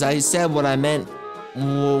mean, because I said what I meant.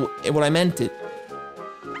 When I meant it.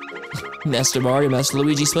 Master Mario, Master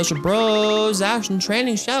Luigi, Special Bros, action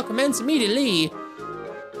training shall commence immediately.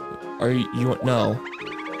 Are you no?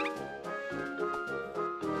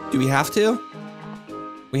 Do we have to?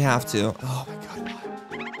 We have to. Oh my god.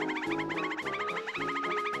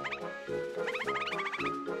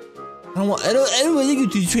 I don't want to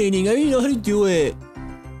go to training. I don't know how to do it.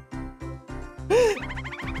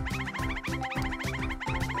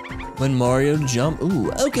 When Mario jump. Ooh,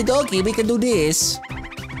 okay, dokie, we can do this.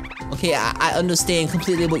 Okay, I understand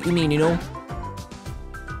completely what you mean, you know?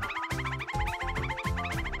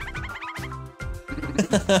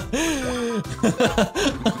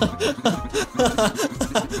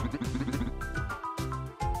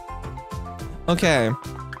 Okay.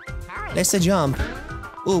 Let's jump.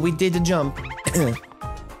 Oh, we did the jump.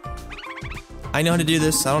 I know how to do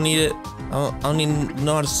this. I don't need it. I don't need to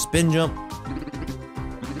know how to spin jump.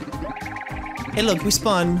 Hey, look, we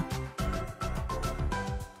spun.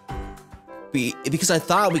 Because I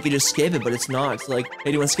thought we could just skip it, but it's not. It's like, hey,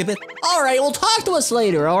 do you want to skip it? All right, well, talk to us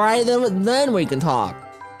later. All right, then we can talk.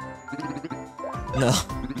 No.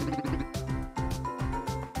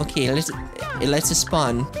 Okay, let's just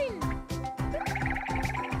spun.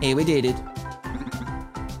 Hey, we did it.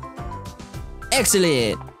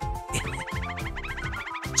 Excellent.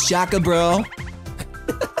 Shaka, bro.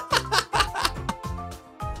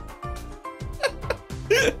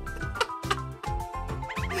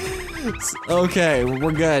 Okay,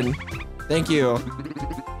 we're good. Thank you.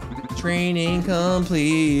 Training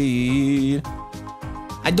complete.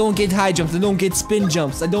 I don't get high jumps. I don't get spin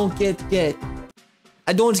jumps. I don't get.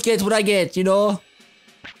 I don't get what I get, you know?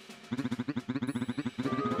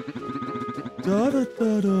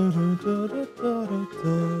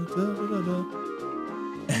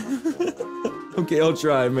 Okay, I'll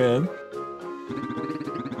try, man.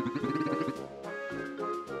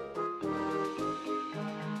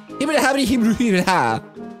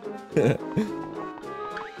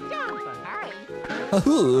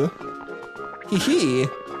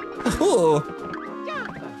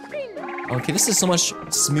 Okay, this is so much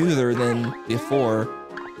smoother than before.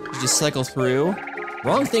 You just cycle through.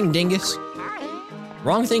 Wrong thing, dingus.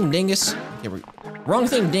 Wrong thing, dingus. Okay, wrong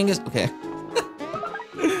thing, dingus. Okay.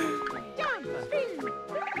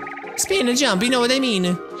 Spin and jump, you know what I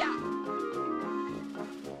mean.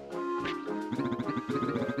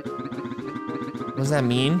 What does that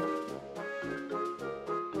mean?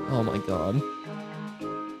 Oh my god.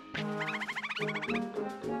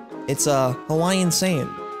 It's a Hawaiian saying.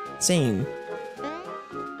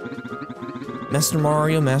 Master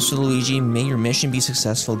Mario, Master Luigi, may your mission be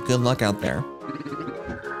successful. Good luck out there.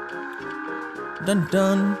 Dun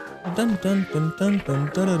dun dun dun dun dun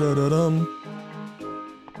dun dun dun dun dun.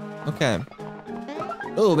 Okay.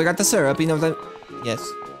 Oh, we got the syrup. You know that? Yes.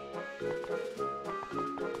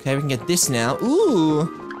 Okay, we can get this now. Ooh.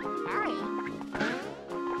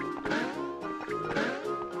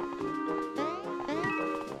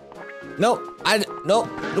 Nope. Nope.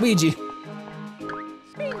 Luigi.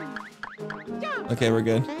 Okay, we're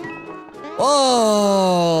good.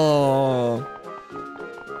 Oh.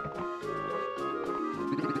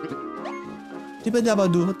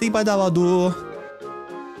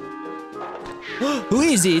 Who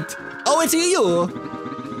is it? Oh, it's you.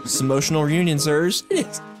 It's emotional reunion, sirs. It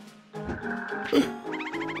is.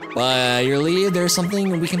 By your leave, there's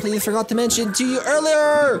something we completely forgot to mention to you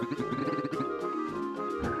earlier.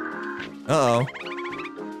 Uh-oh.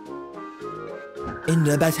 In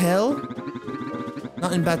the battle?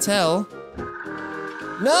 Not in battle.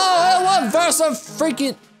 No, I want Versa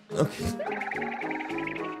freaking. Okay.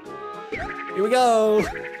 Here we go.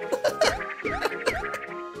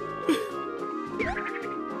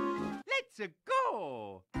 Let's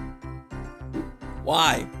go.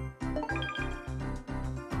 Why?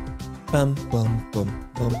 Bum bum bum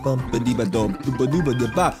bum bum ba dum ba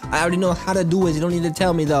ba. I already know how to do it. You don't need to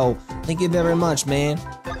tell me though. Thank you very much, man.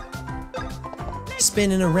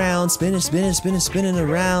 Spinning around, spinning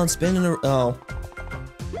around, oh.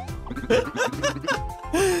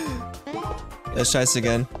 Let's try this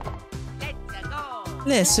again.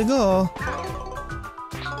 Let's go.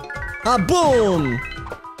 Ah, boom!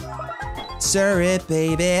 Sir it,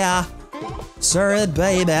 baby. Sir it,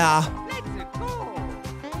 baby.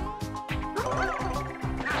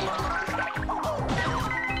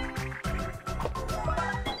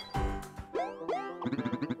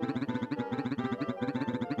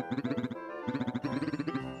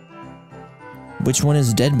 Which one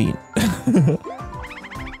is dead meat?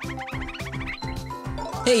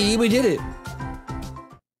 Hey, we did it!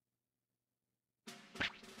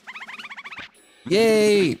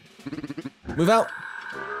 Yay! Move out!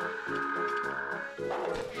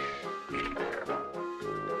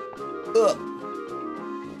 Ugh.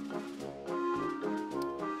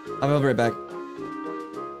 I'll be right back.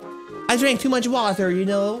 I drank too much water, you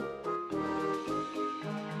know?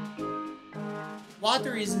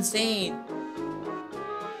 Water is insane.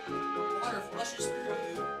 Water flushes through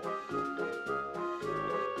you.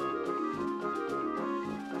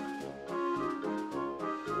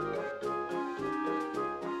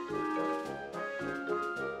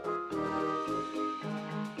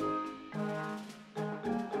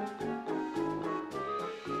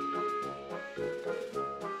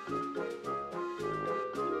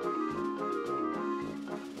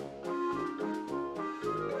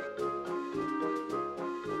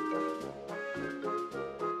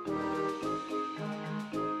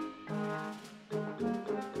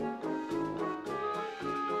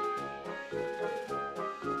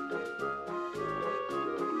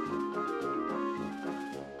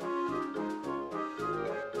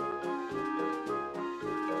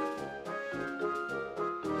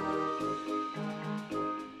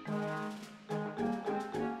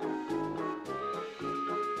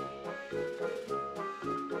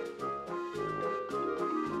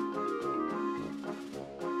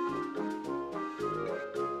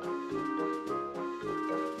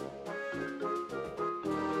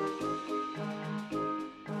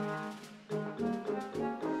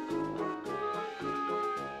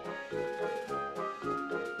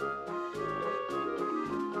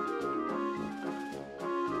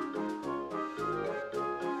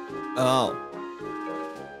 Oh.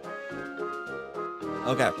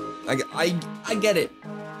 Okay. I get it.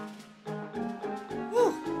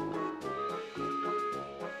 Whew.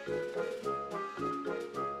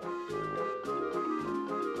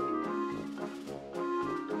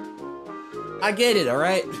 I get it, all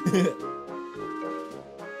right?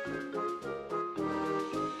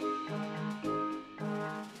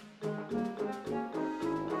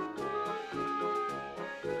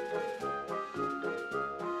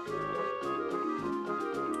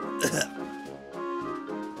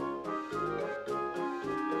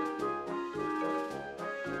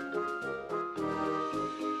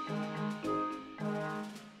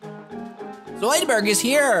 Zoidberg is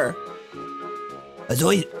here!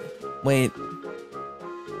 Wait.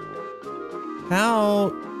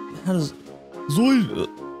 How does... Zoid...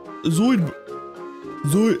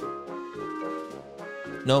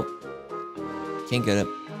 Nope. Can't get it.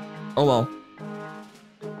 Oh well.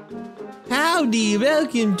 Howdy,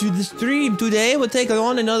 welcome to the stream. Today we'll take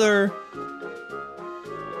on another...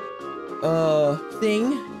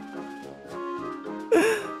 thing.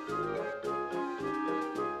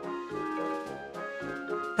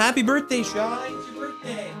 Happy birthday, Shy. It's your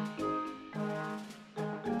birthday.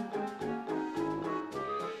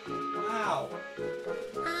 Wow.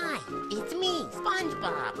 Hi, it's me,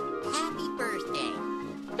 SpongeBob. Happy birthday.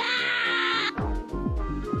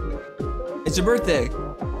 It's your birthday.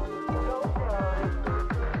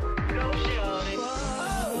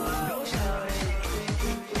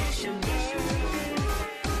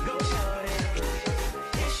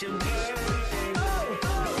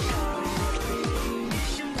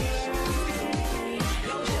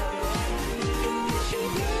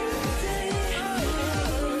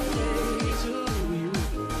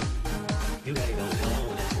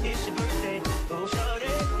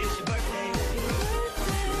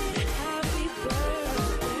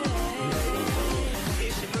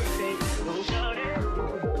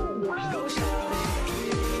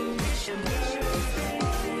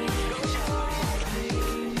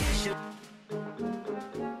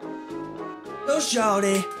 Go,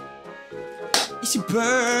 shawty. It's your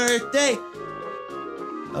birthday.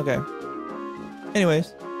 Okay.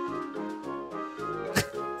 Anyways.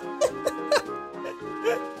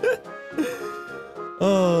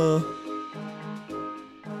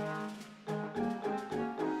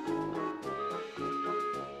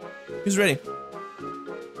 Who's ready?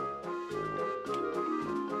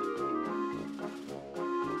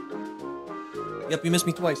 Yep, you missed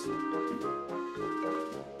me twice.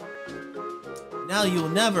 Now you'll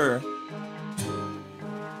never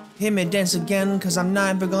hear me dance again, cause I'm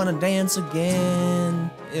never gonna dance again.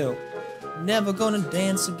 Ew. Never gonna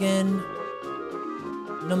dance again.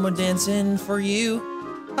 No more dancing for you.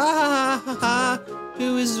 Ha ha ha ha.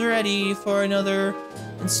 Who is ready for another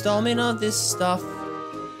installment of this stuff?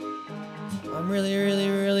 I'm really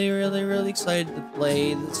excited to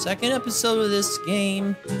play the second episode of this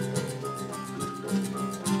game.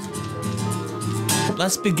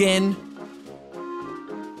 Let's begin.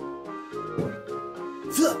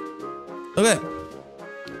 Okay.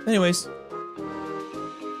 Anyways.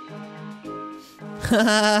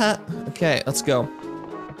 Okay, let's go.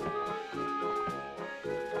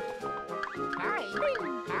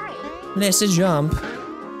 Let's jump.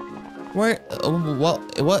 Where?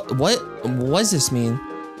 What does this mean?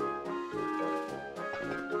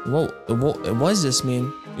 What does this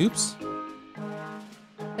mean? Oops.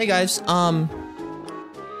 Hey guys,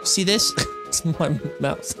 see this? It's my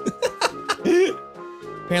mouse.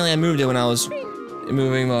 Apparently I moved it when I was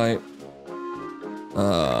moving my,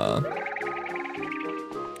 well,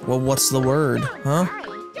 what's the word, huh?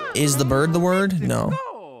 Is the bird the word? No.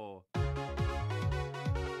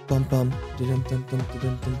 Bum bum.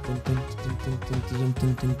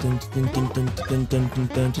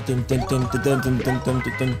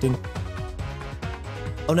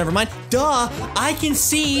 Oh, never mind. Duh! I can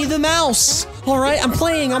see the mouse! Alright, I'm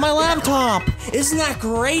playing on my laptop! Isn't that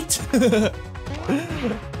great?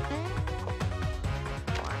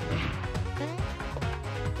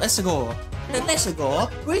 Let's go. Let's go.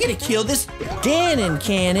 We're gonna kill this Ganon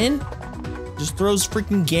cannon. Just throws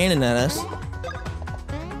freaking Ganon at us.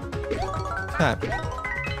 Okay.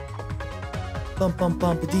 Bum bum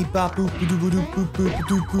bum ba dee bop boop ba doo ba doo boop boop ba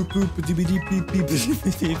doo boop boop ba dee ba dee beep beep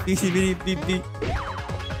beep beep beep.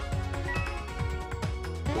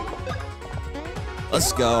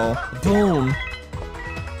 Let's go. Boom.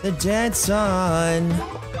 The dead son.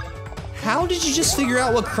 How did you just figure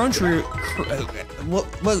out what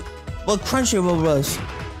what Crunchyroll was?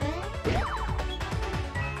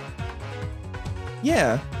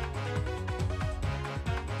 Yeah.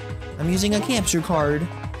 I'm using a capture card.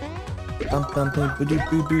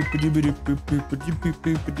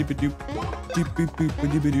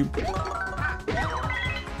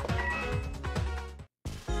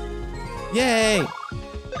 Yay!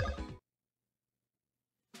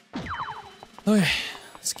 Okay,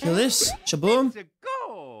 let's kill this. Shaboom. Let's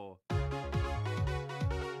go.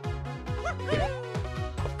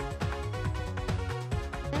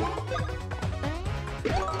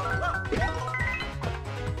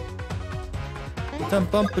 Dum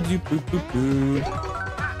bum ba doo boo boo boo.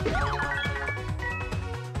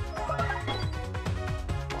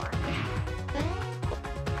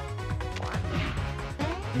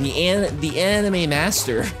 The anime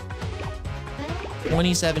master.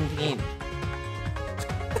 2017.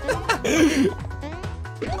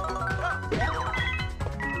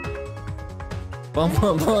 Bum,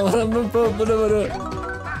 bum, bum, bum, bum, bum, bum, bum.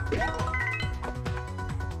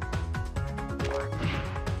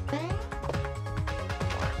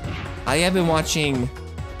 I have been watching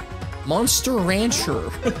Monster Rancher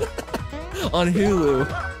on Hulu.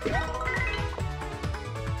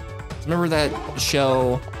 Remember that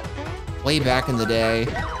show way back in the day?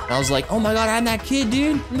 I was like, oh my god, I'm that kid,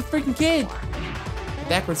 dude. I'm the freaking kid.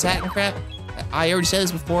 Backwards hat and crap. I already said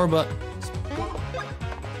this before, but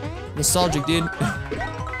nostalgic, dude.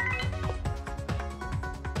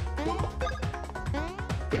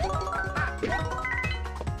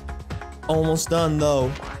 Almost done,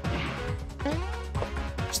 though.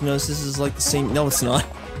 Just notice this is like the same. No, it's not.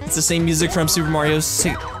 It's the same music from Super Mario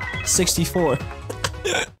 64.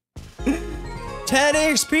 10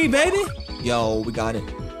 XP, baby! Yo, we got it.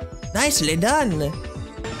 Nicely done.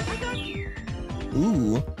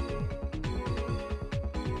 Ooh.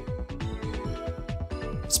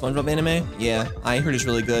 SpongeBob anime? Yeah, I heard it's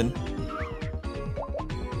really good.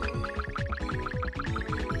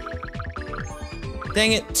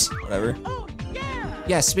 Dang it. Whatever.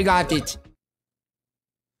 Yes, we got it.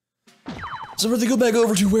 So we're gonna go back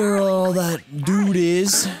over to where all that dude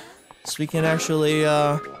is, so we can actually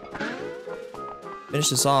finish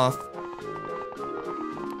this off.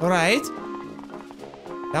 Alright.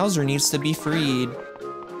 Bowser needs to be freed.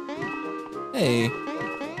 Hey.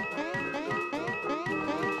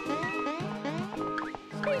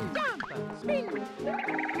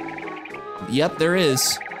 Yep, there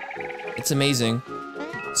is. It's amazing.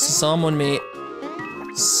 Someone made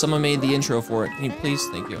the intro for it. Can you please?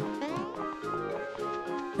 Thank you.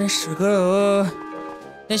 Let's go.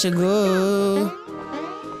 Let's go.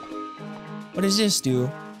 What does this do?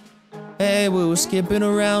 Hey, we were skipping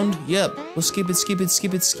around. Yep, we'll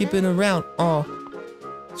skipping around. Oh,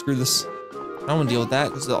 screw this. I don't want to deal with that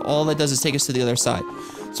because all that does is take us to the other side.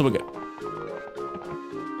 So we're good.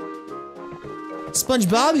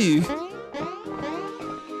 SpongeBob,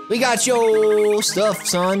 we got your stuff,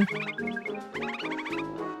 son.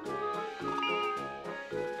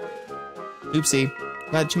 Oopsie,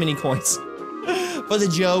 got too many coins for the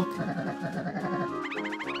joke.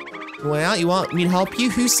 You want out? You want me to help you?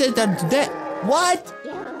 Who said that? What?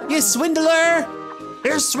 You swindler!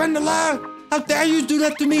 You're a swindler! How dare you do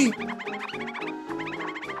that to me?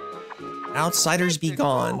 Outsiders be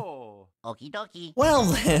gone. Okie dokie. Well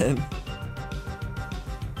then.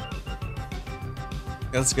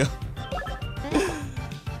 Let's go.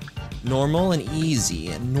 Normal and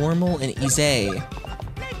easy. Normal and easy.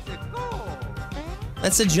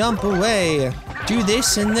 Let's a jump away. Do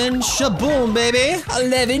this and then shaboom, baby.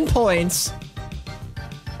 11 points.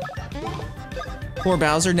 Poor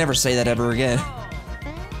Bowser, never say that ever again.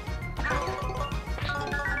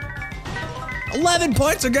 11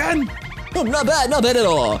 points again? Oh, not bad at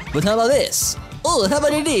all. But how about this? Oh, how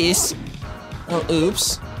about this? Oh,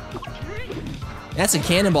 oops. That's a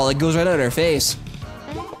cannonball that goes right out of her face.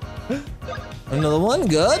 Another one,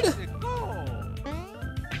 good.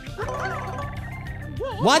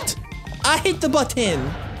 What? I hit the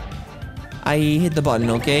button. I hit the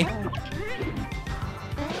button, okay?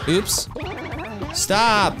 Oops.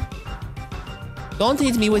 Stop. Don't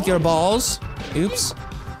hit me with your balls. Oops.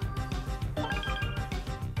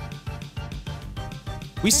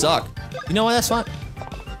 We suck. You know what? That's fine.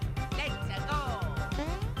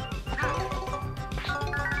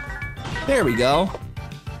 There we go.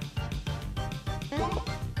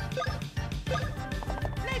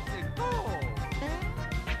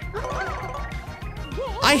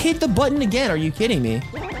 I hit the button again. Are you kidding me?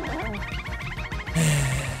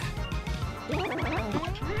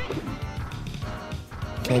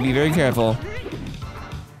 Okay, be very careful.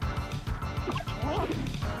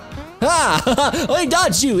 Ha! I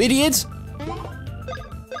dodged you, idiots!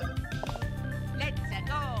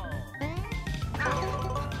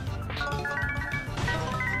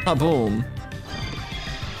 Ah, boom.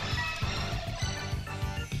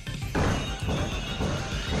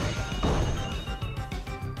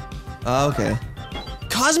 Oh, okay.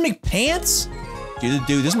 Cosmic pants? Dude,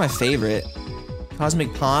 this is my favorite.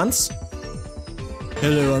 Cosmic pants?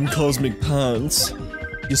 Hello, I'm Cosmic Pants.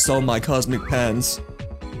 You saw my cosmic pants.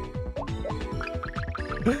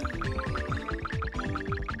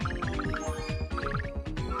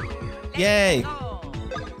 Yay!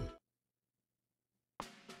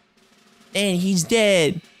 And he's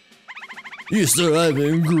dead. Yes, sir, I've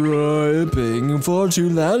been griping for too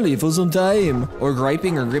loudly for some time. Or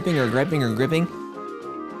griping, or gripping, or griping, or gripping.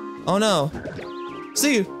 Oh no.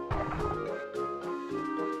 See you.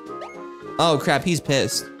 Oh crap, he's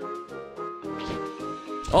pissed.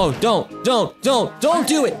 Oh, don't do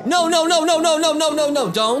it. No, don't,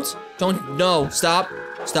 no, stop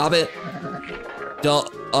it. Don't,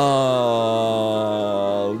 oh,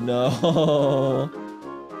 no.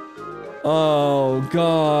 Oh,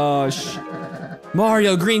 gosh.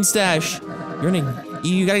 Mario Green Stash.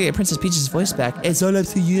 You gotta get Princess Peach's voice back. It's all up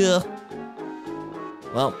to you.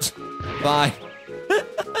 Well, bye.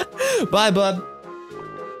 Bye, bub.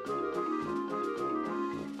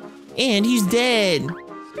 And he's dead.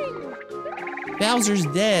 Bowser's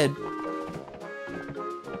dead.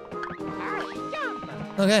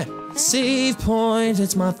 Okay. Save point,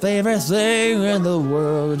 it's my favorite thing in the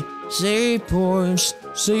world. Save points,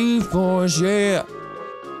 yeah.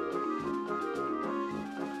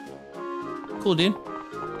 Cool, dude.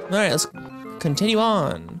 Alright, let's continue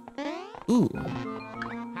on. Ooh.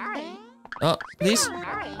 Oh, please.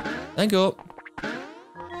 Thank you.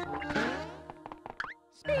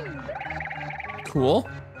 Cool.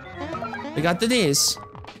 We got the this.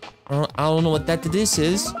 I don't know what that this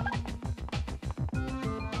is.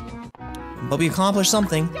 But we accomplished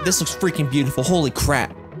something. This looks freaking beautiful. Holy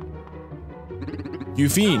crap. You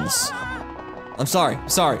fiends. I'm sorry.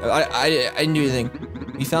 I didn't do anything.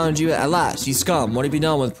 We found you at last, you scum. What have you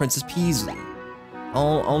done with Princess Peasley? I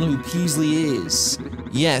don't know who Peasley is.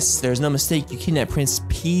 Yes, there's no mistake. You kidnapped Prince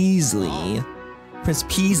Peasley. Prince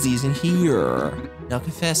Peasley's in here. Now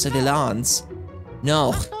confess it, Elance.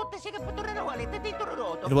 No.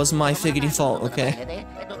 It wasn't my figgity fault, okay?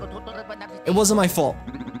 It wasn't my fault.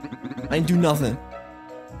 I didn't do nothing.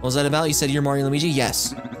 What was that about? You said you're Mario Luigi?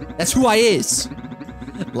 Yes. That's who I is.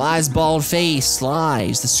 Lies, bald face,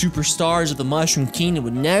 lies. The superstars of the Mushroom Kingdom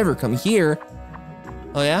would never come here.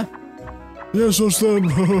 Oh yeah? Yes, that's them.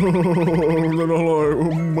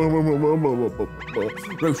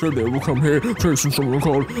 They said they will come here chasing someone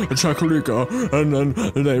called a Chakalika, and then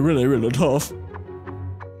they're really tough.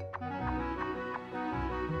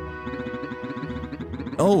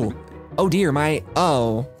 Oh dear,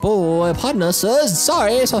 oh boy, pardon us, sir.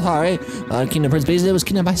 So sorry. Kingdom Prince Peasley was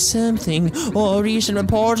kidnapped by something, or recent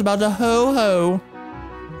reports about a ho-ho.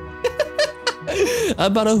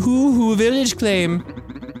 About a hoo-hoo village claim.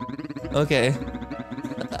 Okay.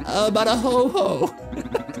 About a ho-ho.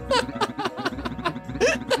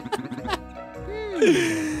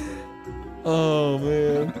 Oh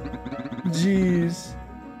man. Jeez.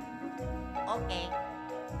 Okay.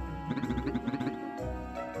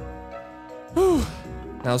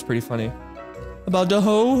 That was pretty funny. About the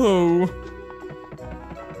ho-ho.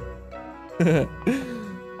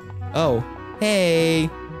 Oh, hey.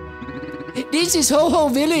 This is Ho-Ho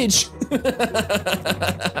Village.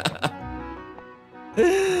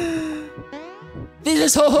 This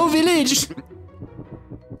is Ho-Ho Village.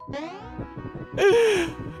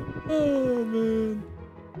 Oh, man.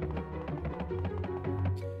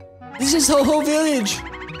 This is Ho-Ho Village.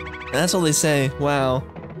 That's all they say. Wow.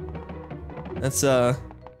 That's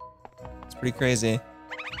pretty crazy.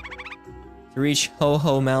 To reach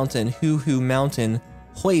Ho-Ho Mountain, Hoo-Hoo Mountain,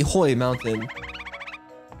 Hoi-Hoi Mountain.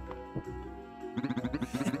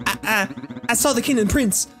 I saw the king and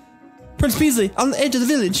prince. Prince Peasley on the edge of the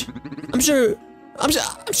village. I'm sure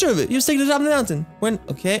of it. He was taking the top of the mountain. When,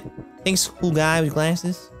 okay. Thanks, cool guy with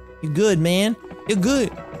glasses. You're good, man. You're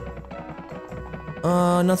good.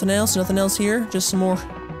 Nothing else here. Just some more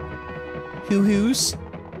hoo-hoos.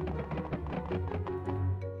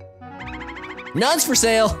 Nuts for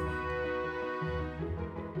sale.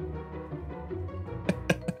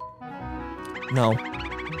 No.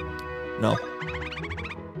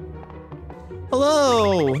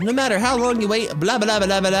 Hello. No matter how long you wait, blah blah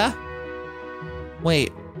blah blah blah.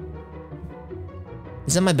 Wait.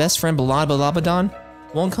 Is that my best friend Balabadon?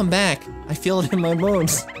 Won't come back. I feel it in my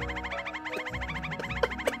bones.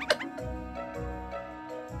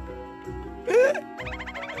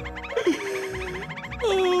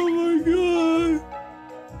 Oh my god.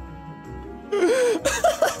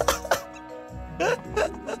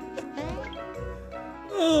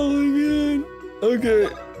 Oh my god. Okay.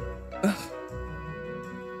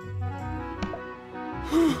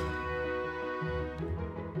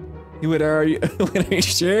 You would are you? Are you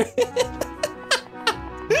sure?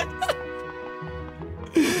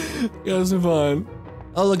 Got some fun.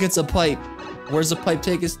 Oh, look, it's a pipe. Where's the pipe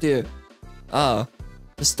take us to? Oh,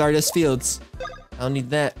 the Stardust Fields. I don't need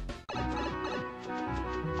that.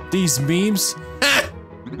 These memes.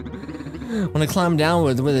 When I climb down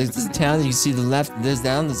with this town, you can see the left. There's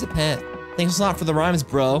down. There's a path. Thanks a lot for the rhymes,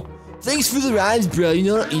 bro. Thanks for the rhymes, bro.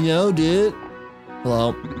 You know, dude.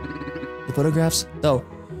 Hello. The photographs. Oh,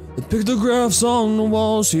 the pictographs on the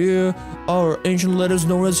walls here are ancient letters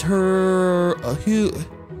known as hieroglyphs.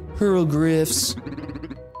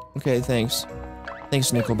 Okay, thanks.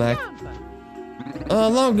 Thanks, Nickelback.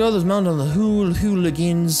 Long ago, this mountain of the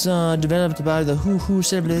hooligans developed by the Hoo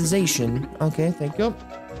civilization. Okay, thank you.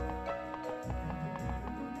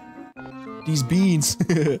 These beans.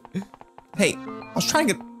 Hey, I was trying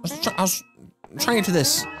to get to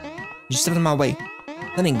this. You stepped in my way.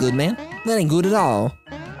 That ain't good, man. That ain't good at all.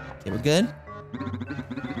 Okay, we're good.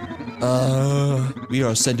 We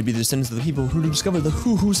are said to be the descendants of the people who discovered the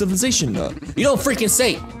Hoo civilization. You don't freaking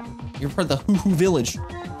say! You're part of the Hoo village.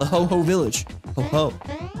 The Ho village. Ho.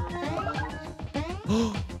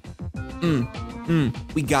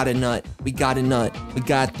 We got a nut. We got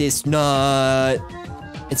this nut.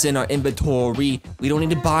 It's in our inventory. We don't need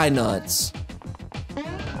to buy nuts.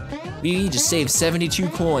 We just saved 72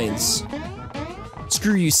 coins.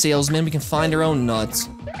 Screw you, salesman. We can find our own nuts.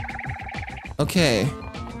 Okay.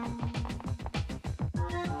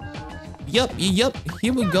 Yup.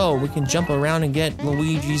 Here we go. We can jump around and get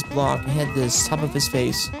Luigi's block and hit the top of his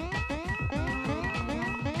face.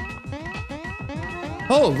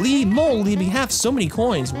 Holy moly, we have so many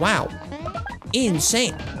coins. Wow.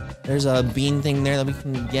 Insane. There's a bean thing there that we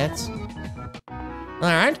can get.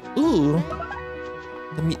 Alright. Ooh.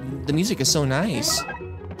 The music is so nice.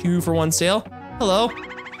 2 for 1 sale. Hello.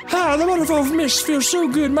 Ah, the wonderful mist feels so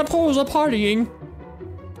good. My pores are partying.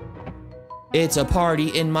 It's a party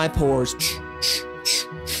in my pores.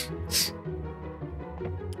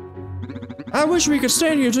 I wish we could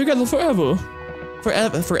stand here together forever.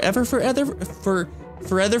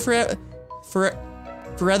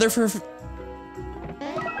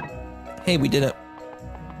 Hey, we did it.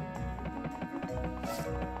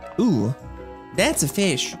 Ooh, that's a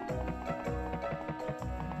fish.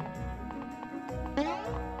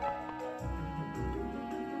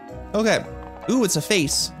 Okay. Ooh, it's a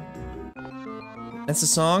face. That's a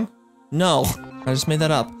song? No, I just made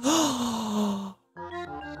that up.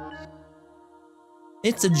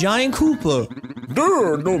 It's a giant Koopa.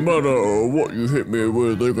 Dude, no matter what you hit me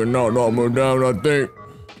with, they can knock me down, I think.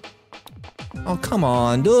 Oh, come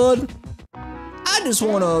on, dude. I just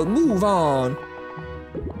wanna move on.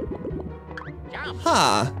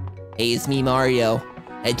 Ha! Hey, it's me, Mario.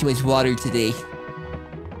 I had too much water today.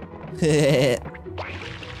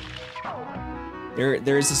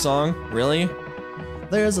 There is a song? Really?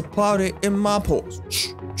 There's a party in my pores.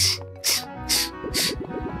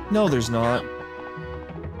 No, there's not.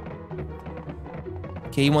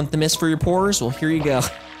 Okay, you want the mist for your pores? Well, here you go.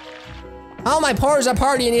 Oh, my pores are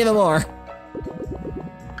partying even more.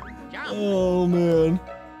 Oh, man.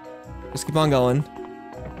 Let's keep on going.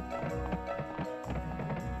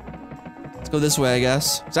 Let's go this way, I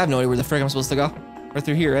guess. Because I have no idea where the frick I'm supposed to go. Right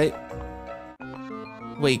through here, right?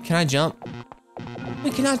 Wait, can I jump?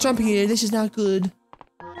 We cannot jump here. This is not good.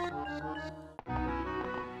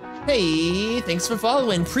 Hey, thanks for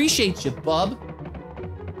following. Appreciate you, bub.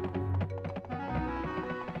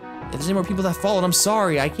 If there's any more people that followed, I'm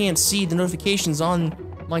sorry. I can't see the notifications on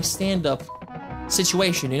my stand-up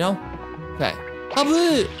situation, you know? Okay.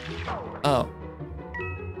 Oh.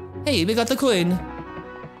 Hey, we got the coin.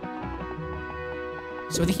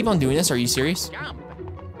 So they keep on doing this? Are you serious?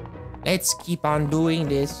 Let's keep on doing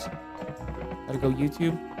this. Gotta go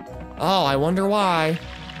YouTube. Oh, I wonder why.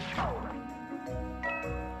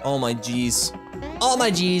 Oh my G's. Oh my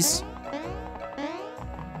G's.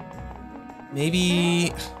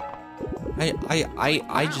 Maybe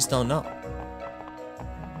I just don't know.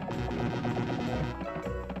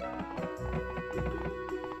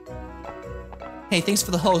 Hey, thanks for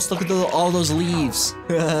the host. Look at all those leaves.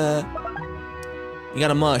 You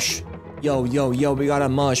got a mush. Yo, we got a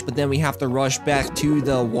mush, but then we have to rush back to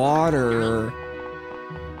the water.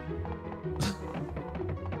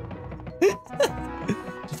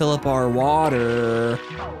 To fill up our water.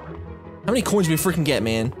 How many coins do we freaking get,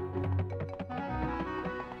 man?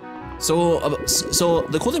 So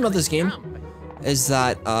the cool thing about this game is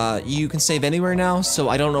that you can save anywhere now, so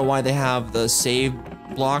I don't know why they have the save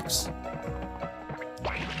blocks.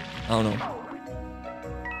 I don't know.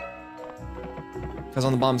 Because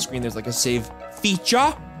on the bottom screen there's like a save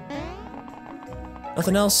feature.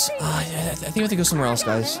 Nothing else? Yeah, I think we have to go somewhere else,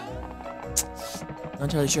 guys. Not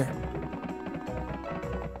entirely sure.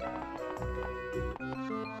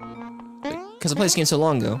 Because I played this game so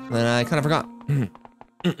long ago, that I kind of forgot.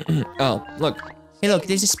 Oh, look. Hey, look,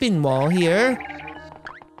 there's a spin wall here.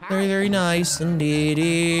 Very, very nice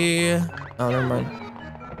indeed. Oh, never mind.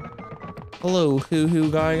 Hello,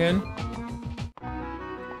 hoo-hoo guy again.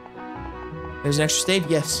 There's an extra stage?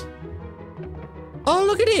 Yes. Oh,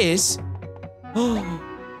 look at this.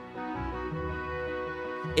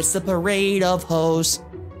 It's the parade of hoes.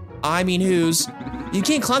 I mean who's. You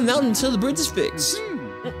can't climb the mountain until the bridge is fixed.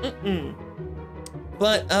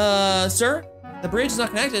 But, sir, the bridge is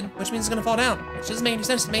not connected, which means it's gonna fall down, which doesn't make any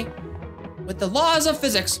sense to me. With the laws of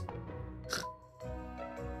physics.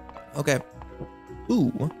 Okay.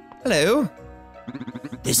 Ooh, hello.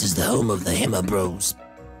 This is the home of the Hammer Bros.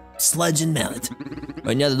 Sludge and Mallet.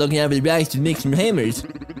 Right now they're looking over the racks to make some hammers.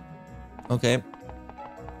 Okay.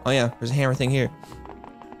 Oh yeah, there's a hammer thing here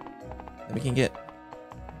that we can get.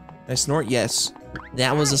 Can I snort? Yes.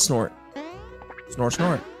 That was a snort. Snort,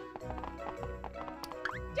 snort.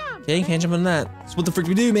 Okay, you can't jump on that. That's what the frick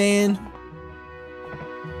we do, man.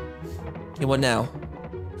 Okay, what now?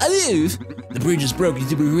 I move. The bridge is broken,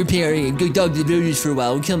 so we're repairing and go dog to the villagers for a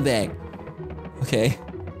while and come back. Okay.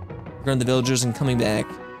 We're going to the villagers and coming back.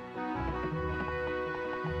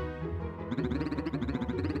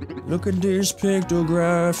 Look at this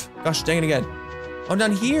pictograph. Gosh, dang it again. Oh,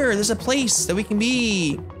 down here, there's a place that we can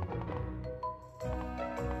be.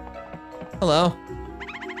 Hello.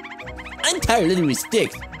 I'm tired of living with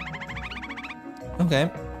sticks. Okay.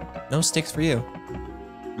 No sticks for you.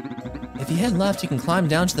 If you head left, you can climb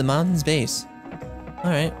down to the mountain's base.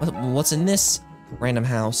 Alright, what's in this random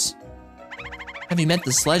house? Have you met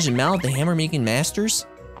the Sledge and Mallet, the hammer-making masters?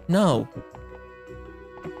 No.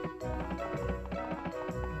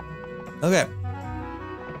 Okay.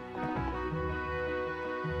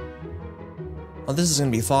 Oh, this is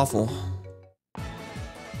gonna be thoughtful.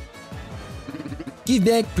 Give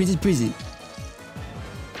back, Princess Prissy.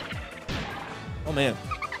 Oh man.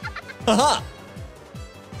 Haha!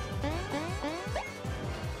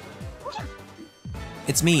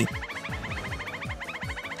 It's me.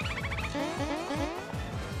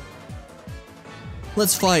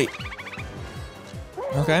 Let's fight.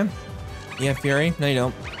 Okay. You have fury? No, you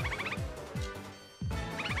don't.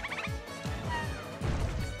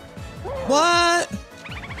 What?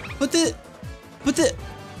 But.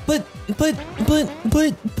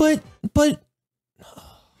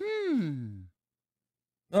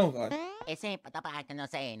 Oh god. Ese patapa que no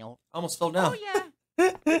sé, no. I almost fell down. Oh yeah.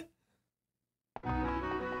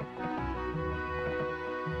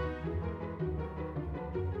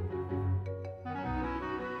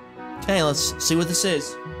 Okay, let's see what this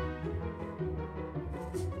is.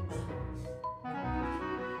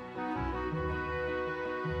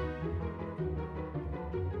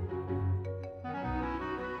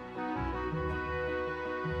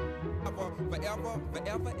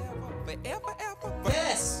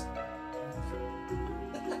 Yes!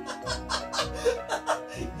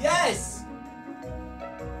 Yes!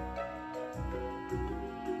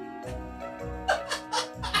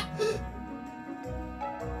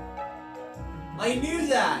 I knew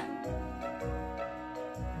that!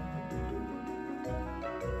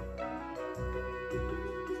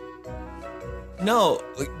 No,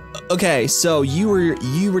 okay, so you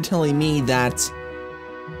were telling me that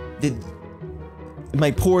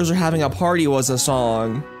My Pores Are Having a Party was a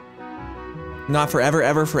song. Not forever,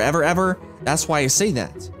 ever, forever, ever. That's why I say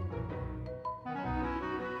that.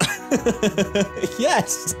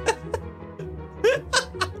 Yes!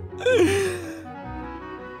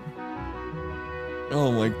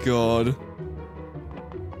 Oh my god.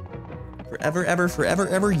 Forever, ever, forever,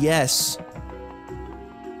 ever, yes.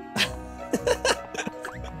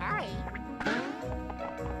 Hi.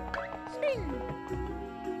 Spin.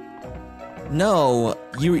 No,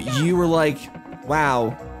 you were like,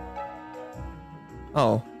 wow.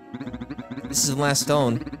 Oh. This is the last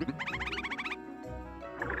stone.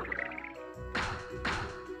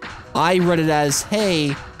 I read it as,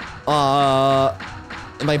 hey,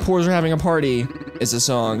 My Pores Are Having a Party is a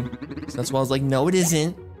song. So that's why I was like, no, it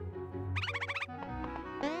isn't.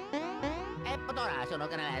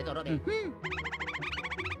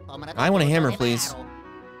 I want a hammer, please.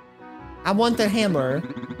 I want the hammer.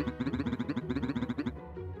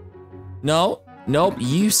 No, nope,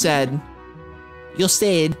 you said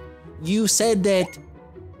that,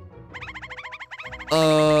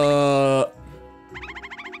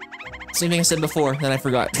 same thing I said before, then I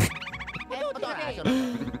forgot.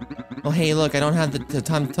 Oh, hey, look, I don't have the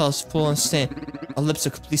time to tell us full understand. Our lips are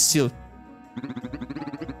completely sealed.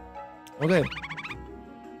 Okay.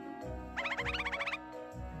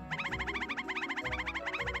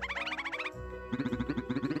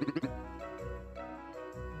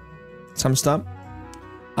 Time to stop.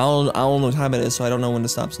 I don't know what time it is, so I don't know when to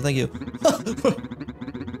stop. So thank you.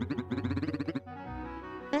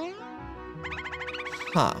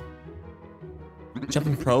 Huh.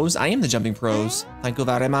 Jumping pros? I am the jumping pros. Thank you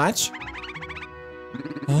very much.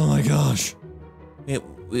 Oh my gosh. We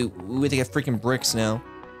have to get freaking bricks now.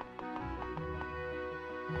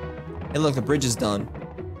 Hey look, the bridge is done.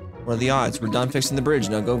 What are the odds? We're done fixing the bridge.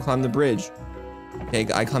 Now go climb the bridge. Okay,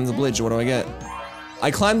 I climbed the bridge. What do I get?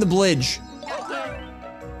 I climbed the bridge.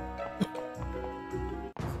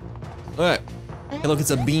 Alright. Hey look,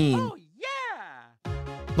 it's a bean. Oh, yeah!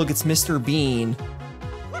 Look, it's Mr. Bean.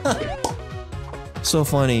 So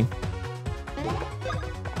funny.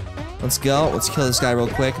 Let's go. Let's kill this guy real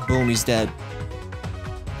quick. Boom, he's dead.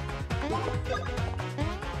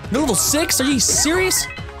 You're level 6? Are you serious?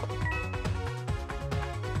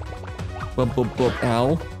 Boop, boop, boop.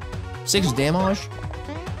 Ow. 6 damage?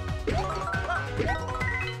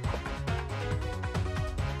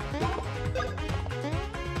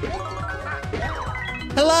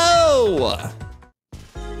 Hello!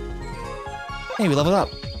 Hey, we leveled up.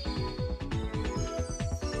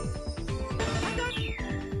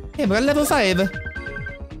 Hey, we're at level 5.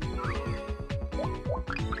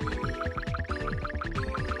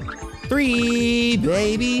 Three,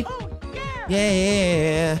 baby.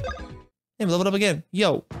 Yeah. Hey, we leveled up again.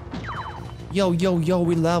 Yo. Yo,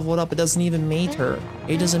 we leveled up. It doesn't even matter.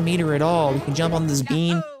 It doesn't matter at all. We can jump on this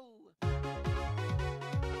bean.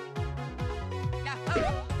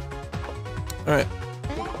 Alright.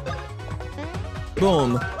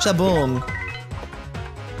 Boom. Shaboom.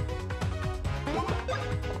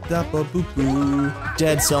 Boo.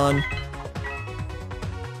 Dead, son.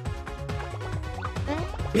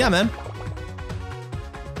 Yeah, man.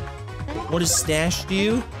 What does stash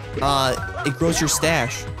do? It grows your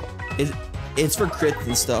stash. It's for crits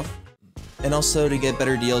and stuff. And also to get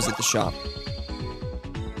better deals at the shop.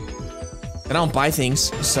 And I don't buy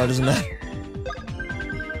things, so it doesn't matter.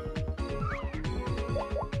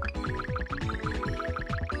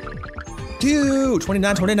 Dude,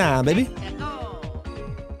 29, baby.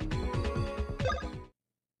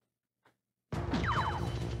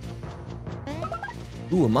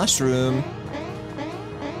 Ooh, a mushroom.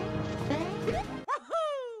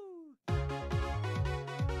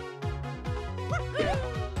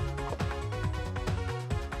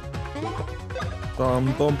 Bum.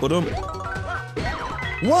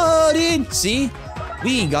 What in? See?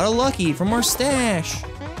 We got a lucky from our stash.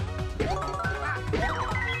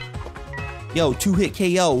 Yo, 2-hit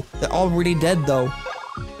KO. They're already dead though.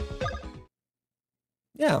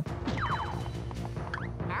 Yeah.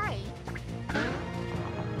 Hi.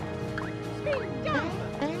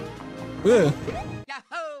 Yeah.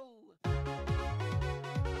 Yahoo!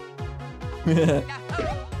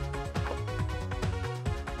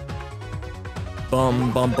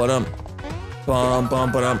 Bum ba-dum. Bum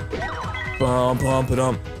ba-dum. Bum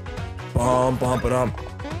ba-dum. Bum ba-dum.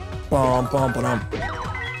 Bum ba-dum.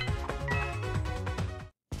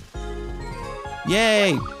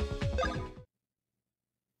 Yay!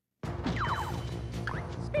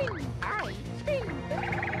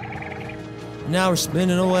 Now we're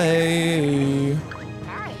spinning away.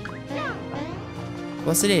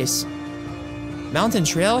 What's this? Mountain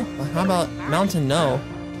trail? How about mountain no?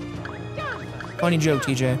 Funny joke,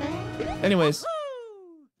 TJ. Anyways.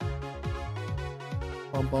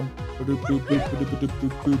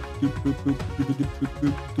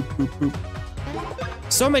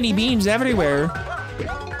 So many beams everywhere.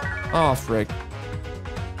 Oh, frick.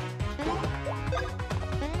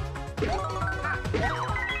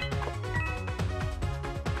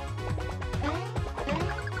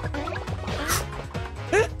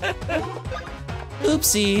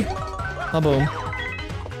 Oopsie. Oh, boom.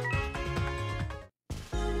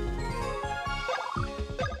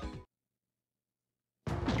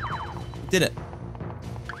 Did it.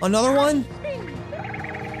 Another one?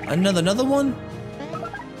 Another one?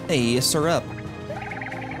 Hey, a syrup.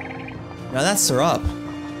 Now that's syrup.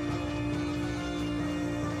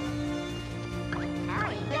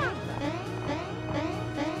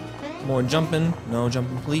 More jumping. No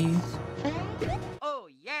jumping, please. Oh,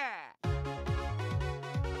 yeah!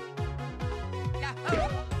 Yahoo!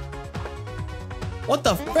 What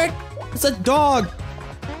the frick? It's a dog!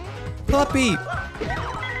 Puppy!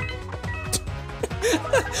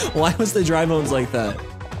 Why was the dry bones like that?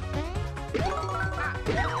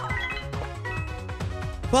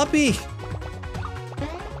 Puppy!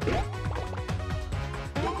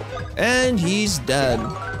 And he's dead.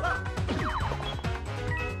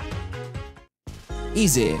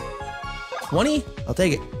 Easy. 20? I'll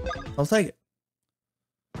take it. I'll take it.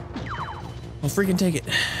 I'll freaking take it.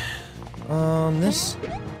 This.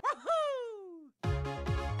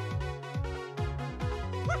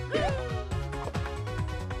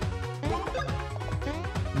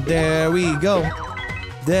 There we go.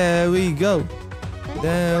 There we go.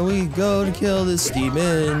 There we go to kill this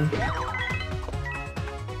demon.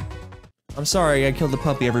 I'm sorry I killed the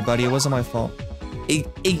puppy, everybody. It wasn't my fault.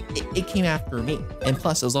 It came after me. And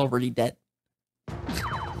plus, it was already dead.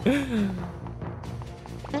 You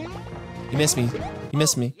missed me. You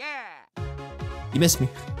missed me. Yeah. You missed me.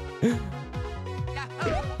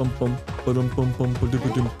 Bum, bum, ba-dum, bum, bum, ba-dum,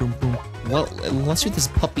 bum, bum, bum. Well, let's see what this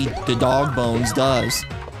puppy, the dog bones, does.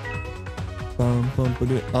 Bum, bum,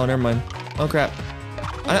 ba-dum. Oh, never mind. Oh crap.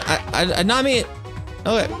 I not me.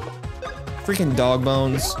 Okay. Freaking dog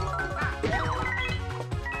bones.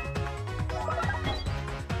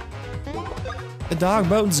 The dog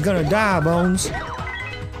bones is gonna die, Bones.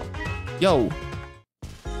 Yo.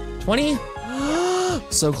 20?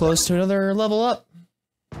 So close to another level up.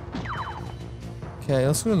 Okay,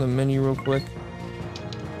 let's go to the menu real quick.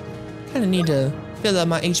 Kinda need to fill up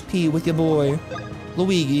my HP with your boy,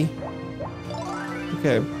 Luigi.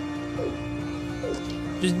 Okay.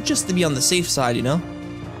 Just to be on the safe side, you know?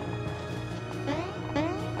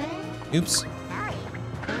 Oops.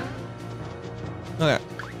 Okay.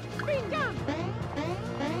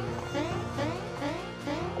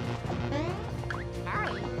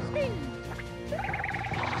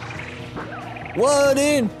 What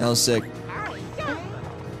in? That was sick.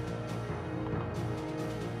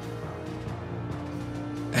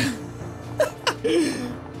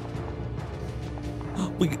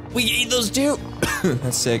 we ate those too.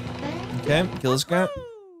 That's sick. Okay, kill this guy.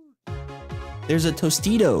 There's a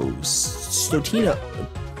Totino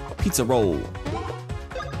pizza roll.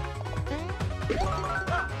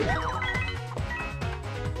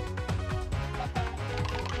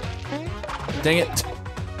 Dang it.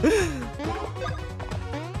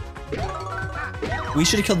 We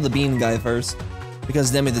should have killed the bean guy first,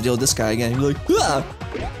 because then we have to deal with this guy again. You're like, ah!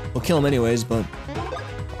 We'll kill him anyways, but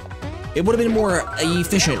it would have been more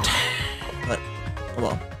efficient. But oh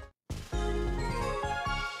well.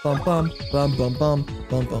 Bum bum bum bum bum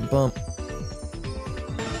bum bum bum.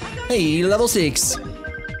 Hey, level 6.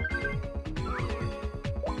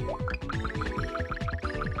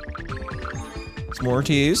 Some more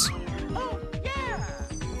teas.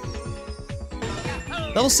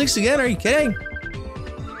 Level 6 again? Are you kidding?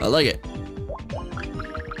 I like it.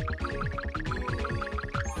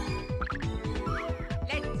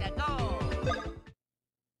 Let's go.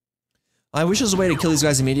 I wish there was a way to kill these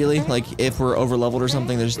guys immediately. Like if we're over leveled or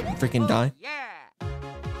something, they just freaking die. Yeah.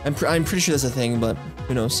 I'm pretty sure that's a thing, but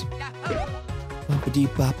who knows?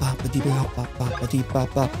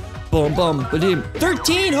 Boom, boom, ba-dim.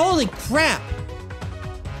 13! Holy crap!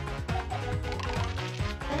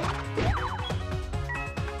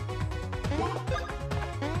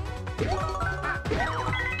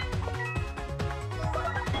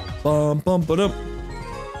 Bum, bum, ba-dum.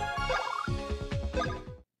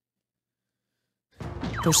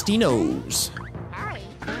 Tostinos.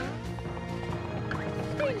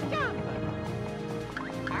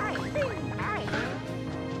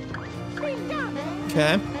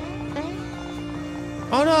 Okay.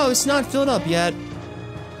 Oh no, it's not filled up yet.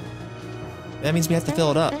 That means we have to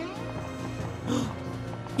fill it up.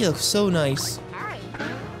 He looks so nice.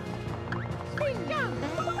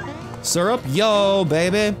 Syrup, yo,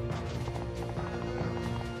 baby.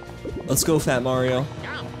 Let's go, Fat Mario.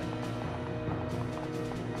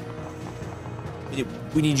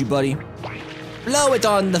 We need you, buddy. Blow it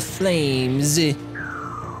on the flames.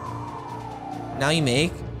 Now you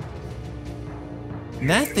make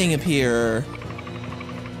that thing appear,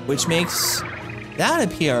 which makes that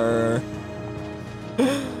appear.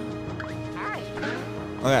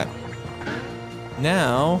 Okay.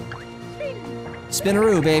 Now,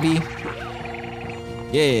 spinaroo, baby.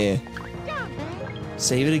 Yeah.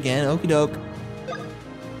 Save it again, okie doke.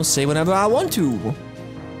 We'll save whenever I want to.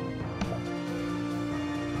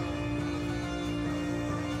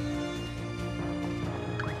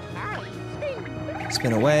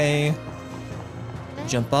 Spin away.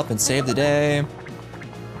 Jump up and save the day.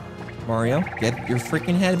 Mario, get your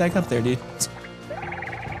freaking head back up there, dude.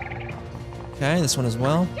 Okay, this one as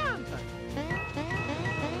well.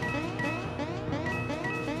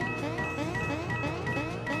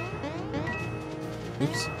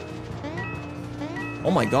 Oops. Oh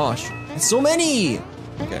my gosh, it's so many!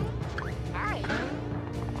 Okay.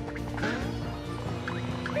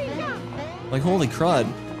 Like, holy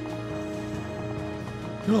crud.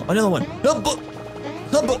 Oh, another one. No,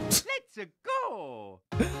 Let's go.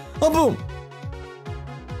 Oh, boom.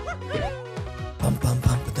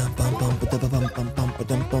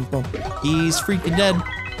 He's freaking dead.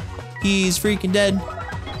 He's freaking dead.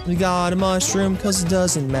 We got a mushroom because it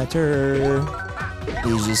doesn't matter.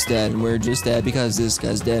 He's just dead and we're just dead because this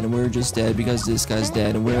guy's dead and we're just dead because this guy's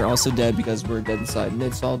dead and we're also dead because we're dead inside and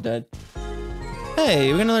it's all dead.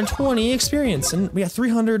 Hey, we got another 20 experience and we got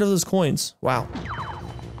 300 of those coins. Wow.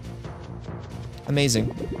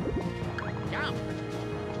 Amazing.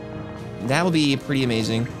 That will be pretty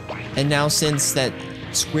amazing. And now since that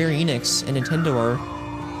Square Enix and Nintendo are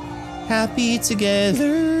happy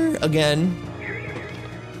together again,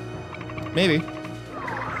 maybe.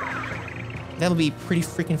 That'll be pretty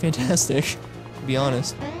freaking fantastic, to be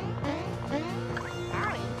honest.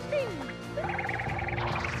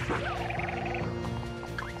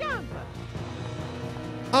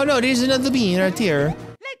 Oh no, there's another bean right here.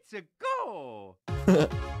 Let's go.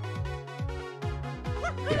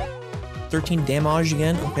 13 damage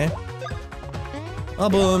again, okay. Oh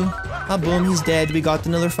boom. Oh boom, he's dead. We got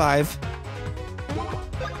another 5.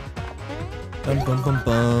 Bum bum bum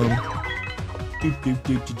bum.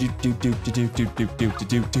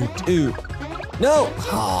 No!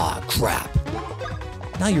 Ah, crap.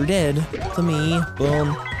 Now you're dead. To me.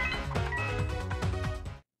 Boom.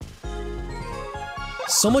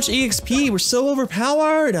 So much EXP. We're so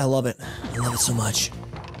overpowered. I love it. I love it so much.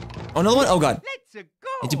 Oh, another one? Oh, God. Let's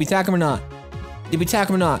go. Did we attack him or not? Did we attack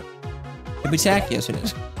him or not? Did we attack? Yes, it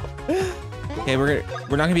is. Okay, we're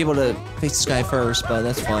not gonna be able to face this guy first, but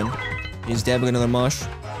that's fun. He's dead with another mush.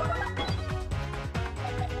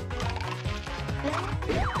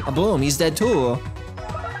 Oh, boom, he's dead too.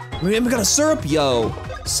 We got a syrup, yo.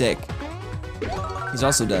 Sick. He's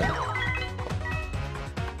also dead.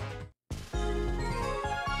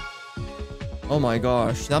 Oh my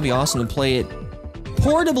gosh, that'd be awesome to play it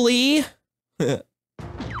portably.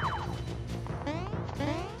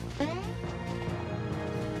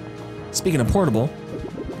 Speaking of portable,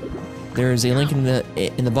 there is a link in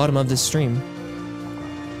the bottom of this stream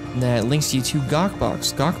that links you to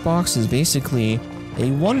Gawkbox. Gawkbox is basically a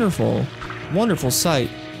wonderful, wonderful site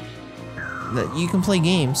that you can play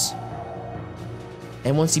games.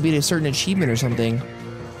 And once you beat a certain achievement or something,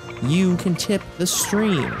 you can tip the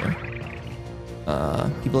stream.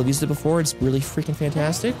 People have used it before. It's really freaking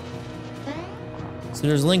fantastic. So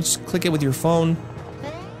there's links. Click it with your phone,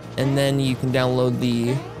 and then you can download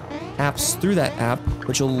the apps through that app,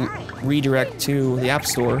 which will redirect to the App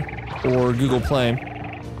Store or Google Play.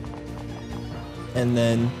 And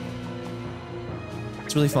then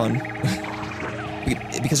it's really fun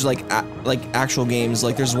because like actual games.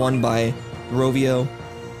 Like there's one by Rovio,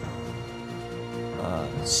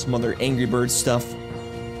 some other Angry Birds stuff,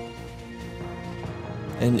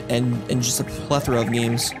 and just a plethora of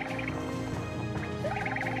games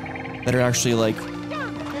that are actually like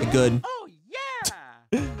good. Oh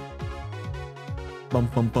yeah. Bum,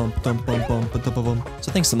 bum, bum, bum, bum, bum, bum, bum, bum.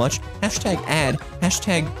 So thanks so much. Hashtag ad.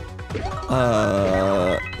 Hashtag,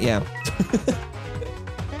 yeah.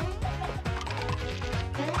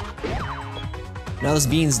 Now this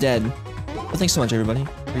bean's dead. Well, thanks so much, everybody.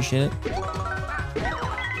 Appreciate it.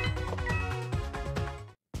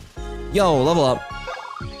 Yo, level up.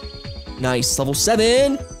 Nice, level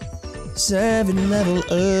 7. 7 level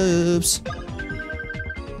ups.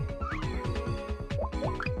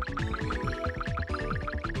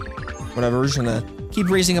 Whatever, we're just gonna keep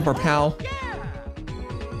raising up our PAL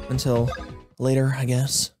until later, I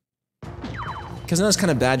guess. Because I know it's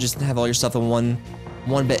kind of bad just to have all your stuff in one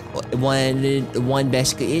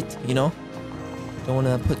basket, you know? Don't want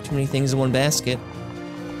to put too many things in one basket.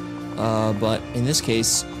 But in this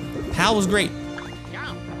case, PAL was great.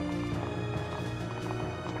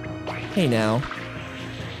 Hey now.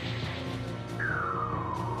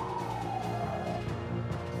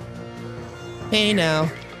 Hey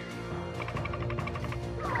now.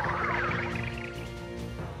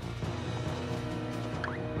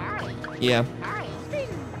 Yeah.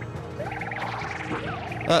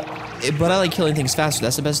 But I like killing things faster.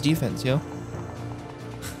 That's the best defense, yo.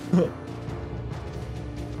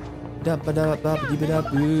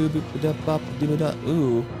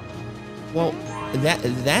 Ooh. Well,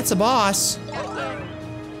 that's a boss.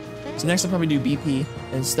 So next I'll probably do BP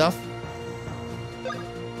and stuff.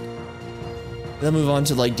 Then move on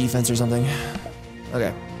to like defense or something.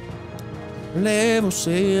 Okay. Level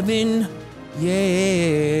 7.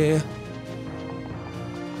 Yeah.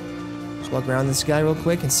 Just walk around this guy real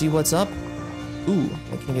quick and see what's up. Ooh,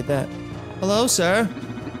 I can't get that. Hello, sir.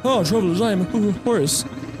 Oh, travelers, I am a horse.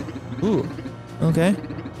 Ooh. Okay.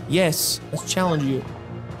 Yes, let's challenge you.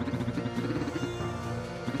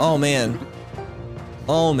 Oh man.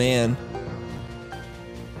 Oh man.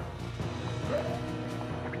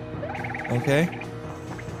 Okay.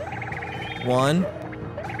 1,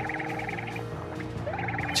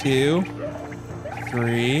 2,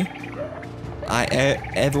 3.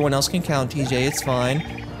 Everyone else can count, TJ. It's fine.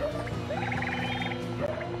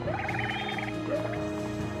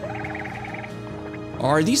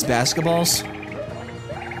 Are these basketballs?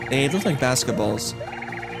 They look like basketballs.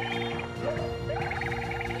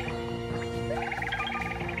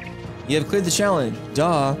 You have cleared the challenge.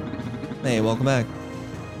 Duh. Hey, welcome back.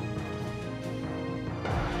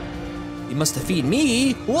 You must defeat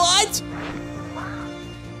me. What?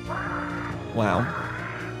 Wow.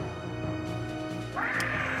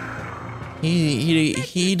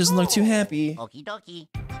 He doesn't look too happy. Okie dokie.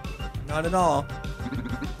 Not at all.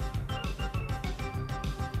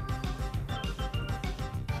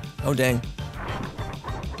 Oh dang.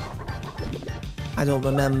 I don't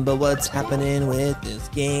remember what's happening with this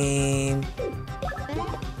game.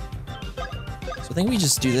 So I think we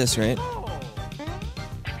just do this, right?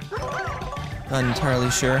 Not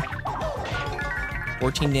entirely sure.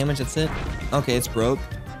 14 damage, that's it? Okay, it's broke.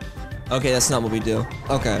 Okay, that's not what we do.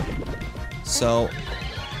 Okay. So...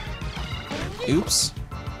 Oops.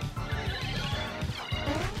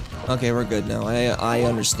 Okay, we're good now. I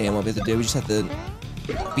understand what we have to do. We just have to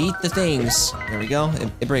beat the things. There we go.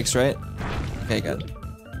 It breaks, right? Okay, good.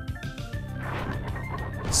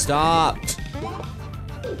 Stop!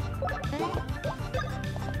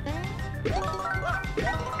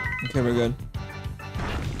 Okay, we're good.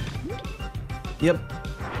 Yep.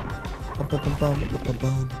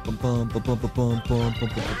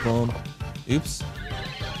 Oops.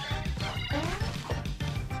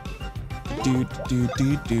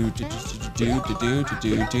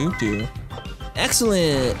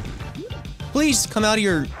 Excellent! Please come out of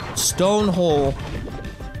your stone hole.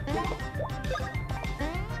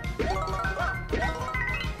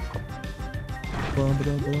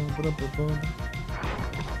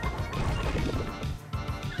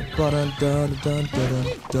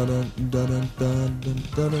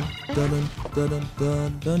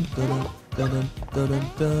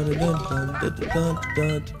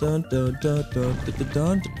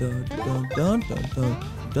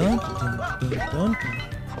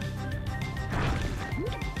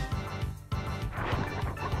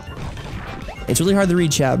 It's really hard to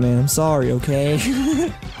read chat, man. I'm sorry, okay?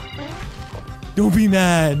 Don't be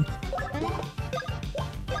mad.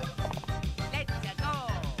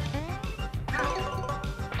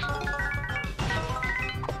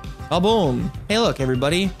 Oh, boom. Hey, look,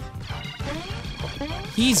 everybody.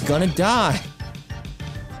 He's gonna die.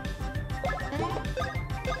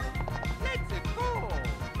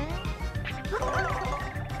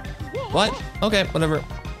 What? Okay, whatever.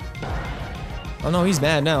 Oh no, he's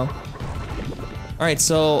mad now. Alright,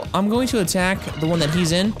 so I'm going to attack the one that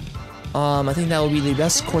he's in. I think that will be the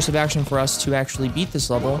best course of action for us to actually beat this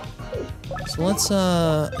level. So let's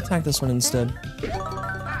attack this one instead.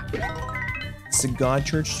 It's a God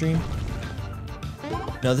Church stream.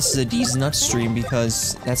 No, this is a D's Nuts stream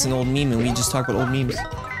because that's an old meme and we just talk about old memes.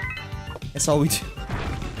 That's all we do.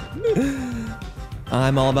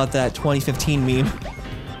 I'm all about that 2015 meme.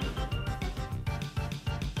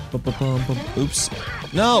 Oops.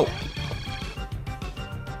 No!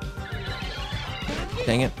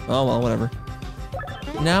 Dang it. Oh well, whatever.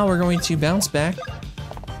 Now we're going to bounce back.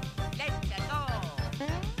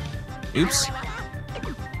 Oops.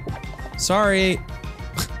 Sorry.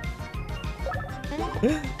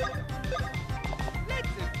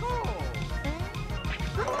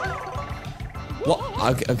 Well,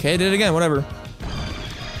 okay, did it again, whatever.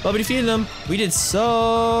 But we defeated him. We did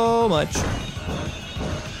so much.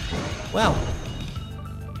 Wow.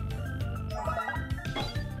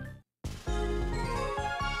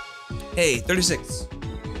 Hey, 36.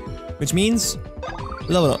 Which means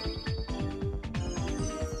level up.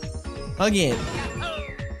 Again.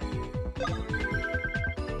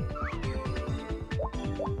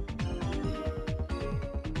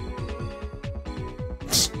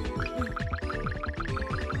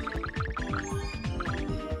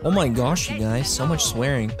 Oh my gosh, you guys, so much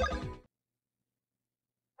swearing.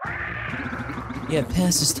 Yeah,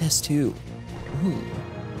 passed this test too. Ooh.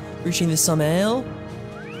 Reaching the some ale?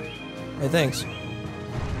 Hey, thanks.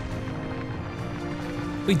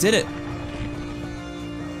 We did it.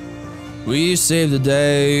 We saved the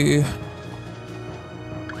day.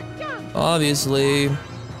 Obviously.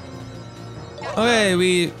 Okay,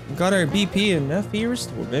 we got our BP and FP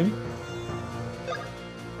restored, baby.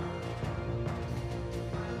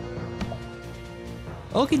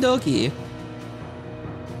 Okie dokie.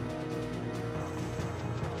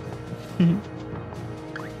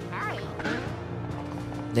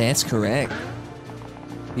 That's correct.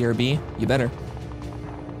 BRB, you better.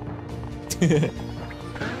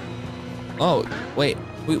 Oh, wait.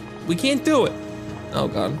 We can't do it. Oh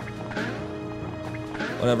god.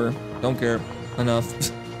 Whatever. Don't care.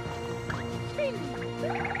 Enough.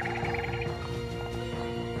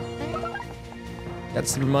 Got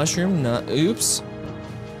super mushroom. Not. Oops.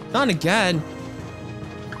 Not again.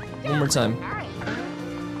 One more time.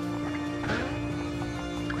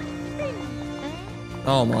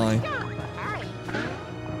 Oh my.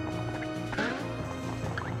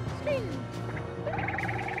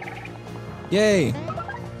 Yay.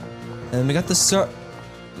 And we got the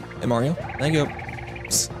Hey Mario. Thank you.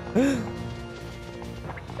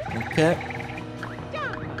 Okay.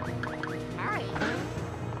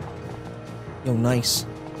 Yo, nice.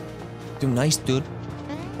 Dude, nice, dude.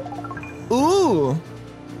 Ooh!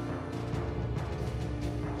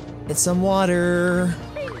 It's some water.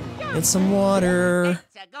 It's some water.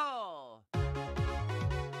 Let's go.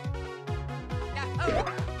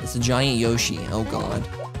 It's a giant Yoshi. Oh god.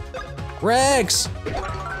 Rex!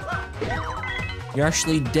 You're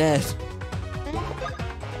actually dead.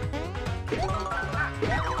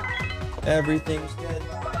 Everything's dead.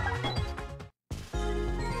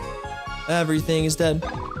 Everything is dead.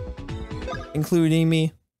 Including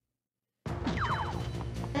me.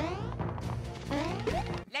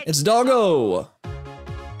 It's Doggo!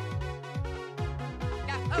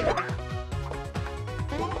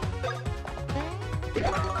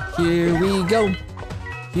 Here we go.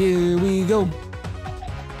 Here we go.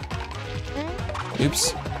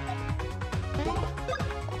 Oops.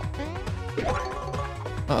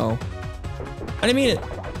 Uh-oh. I didn't mean it.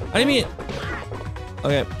 I didn't mean it.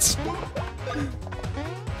 Okay.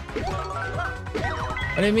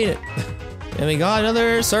 I didn't mean it. And we got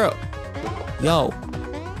another syrup. Yo.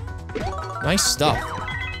 Nice stuff.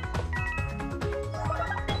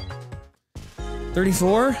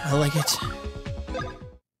 34? I like it.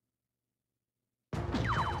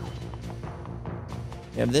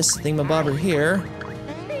 We have this thingamabobber here.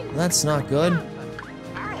 That's not good.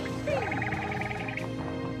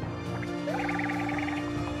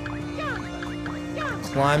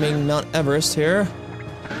 Climbing Mount Everest here.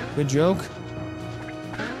 Good joke.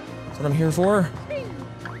 That's what I'm here for.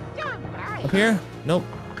 Up here? Nope.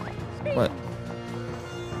 What?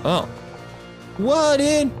 Oh. What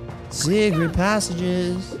in? Secret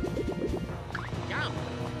passages.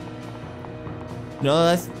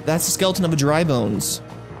 No, that's the skeleton of a dry bones,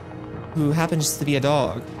 who happens to be a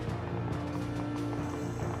dog.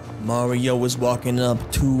 Mario was walking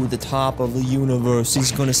up to the top of the universe.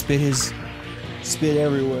 He's gonna spit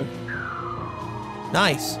everywhere.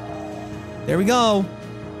 Nice. There we go.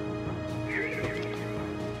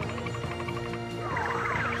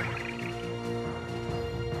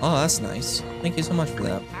 Oh, that's nice. Thank you so much for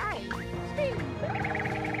that.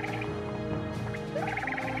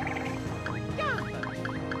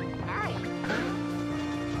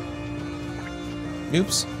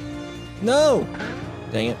 Oops. No!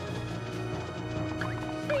 Dang it.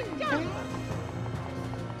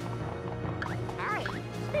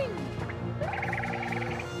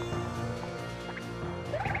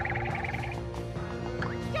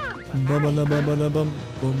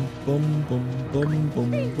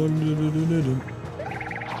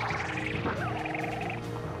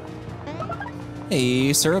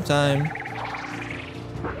 Hey, syrup time.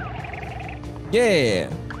 Yeah.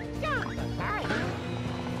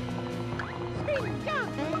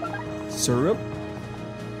 Syrup.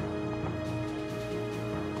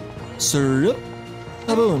 Syrup.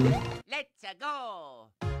 Kaboom. Let's go.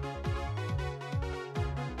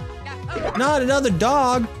 Not another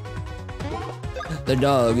dog. The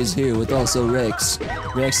dog is here with also Rex.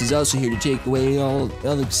 Rex is also here to take away all the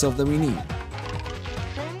other stuff that we need.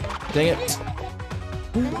 Dang it.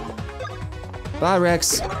 Bye,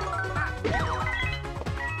 Rex.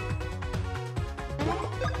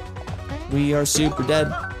 We are super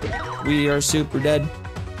dead. We are super dead.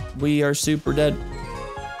 We are super dead.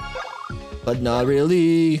 But not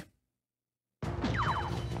really.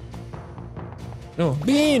 No,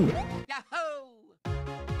 Bean!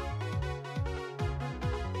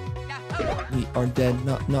 We are dead,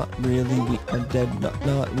 not really. We are dead,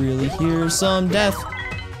 not really. Here's some death.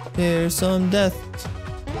 Here's some death.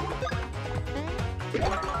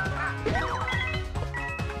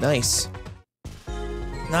 Nice.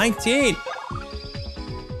 19!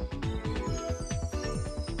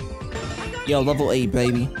 Yo, level 8,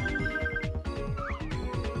 baby.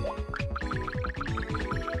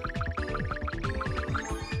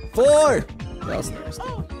 Four! That was nice.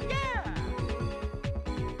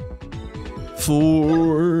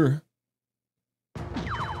 4.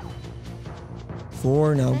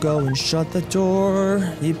 4, now go and shut the door,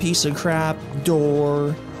 you piece of crap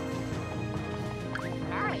door.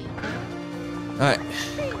 Alright.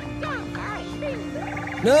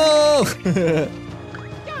 No!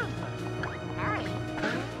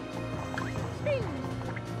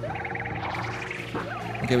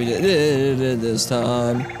 Okay, we did it this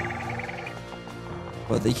time.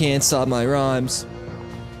 But they can't stop my rhymes.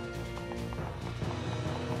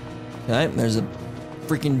 Okay, there's a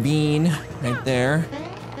freaking bean right there.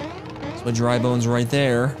 So a dry bone's right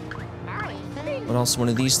there. What else? One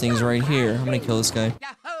of these things right here. I'm gonna kill this guy.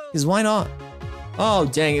 Because why not? Oh,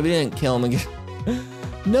 dang it, we didn't kill him again.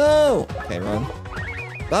 No! Okay, run.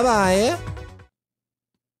 Bye-bye.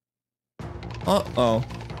 Uh-oh.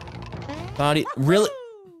 Thought he... Really?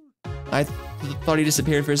 I thought he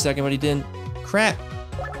disappeared for a second, but he didn't. Crap.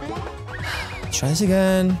 Try this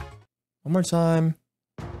again. One more time.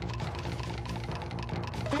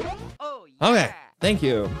 Oh, Okay, thank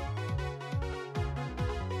you.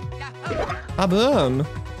 Ah, boom.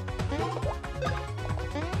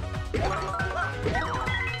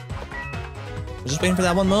 I'm just waiting for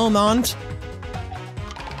that one moment.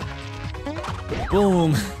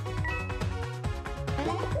 Boom.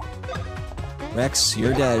 Rex,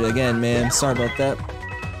 you're dead again, man. Sorry about that.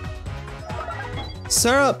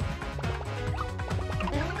 Syrup!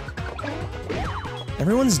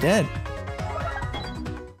 Everyone's dead.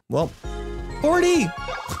 Well, 40!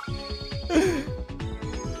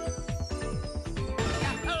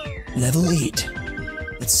 Level 8.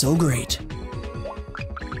 It's so great.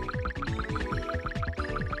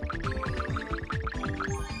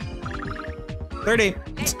 $30.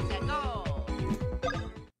 Let's go.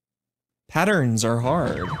 Patterns are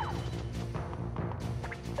hard.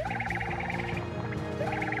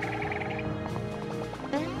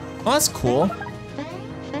 Oh, that's cool.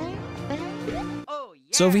 Oh, yeah.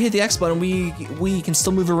 So if we hit the X button, we can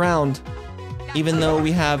still move around, even though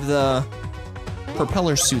we have the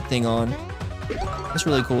propeller suit thing on. That's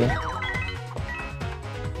really cool.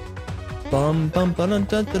 Bum bum ba dun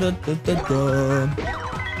dun dun dun dun dun.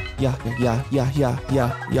 Yeah.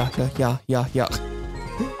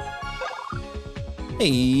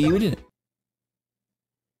 Hey, we did it.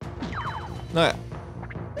 Alright.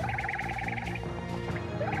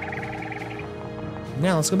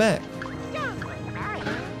 Now let's go back.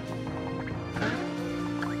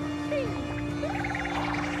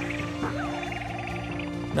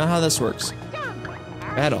 Not how this works.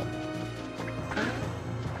 At all.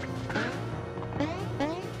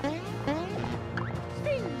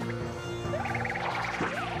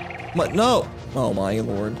 What? No! Oh my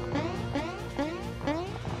lord.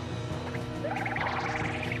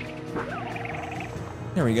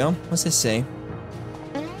 There we go. What's this say?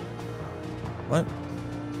 What?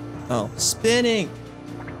 Oh, spinning!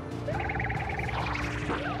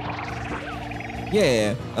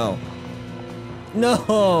 Yeah. Oh.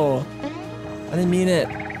 No! I didn't mean it.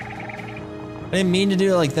 I didn't mean to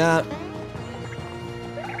do it like that.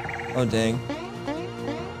 Oh, dang.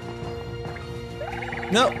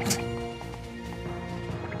 No!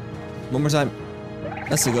 One more time.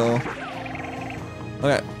 That's the goal.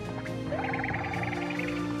 Okay.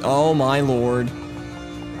 Oh my lord.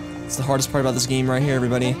 It's the hardest part about this game right here,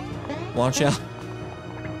 everybody. Watch out.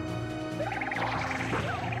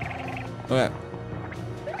 Okay.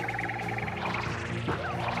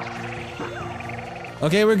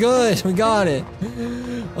 Okay, we're good. We got it.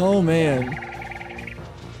 Oh man.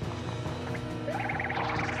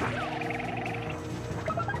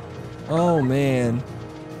 Oh man.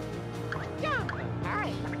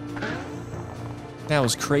 That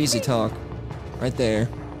was crazy talk. Right there.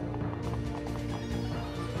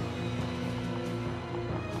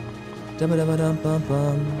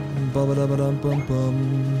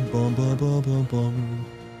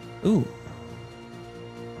 Ooh.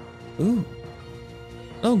 Ooh.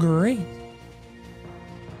 Oh, great.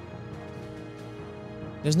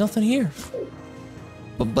 There's nothing here.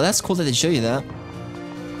 But that's cool that they show you that.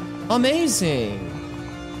 Amazing.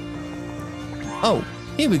 Oh,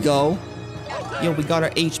 here we go. Yo, we got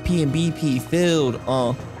our HP and BP filled.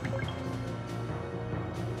 Ow.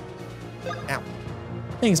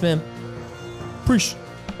 Thanks, man. Preach.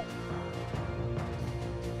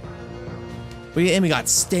 And we got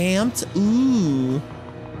stamped. Ooh.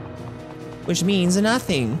 Which means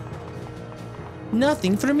nothing.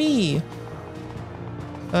 Nothing for me.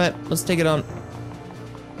 Alright, let's take it on.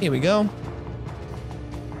 Here we go.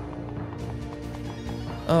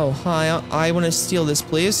 Oh, hi. I want to steal this,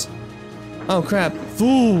 please. Oh, crap.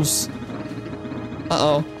 Fools.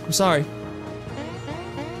 Uh-oh. I'm sorry.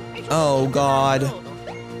 Oh God.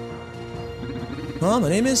 Oh, my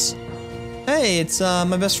name is. Hey, it's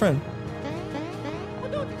my best friend.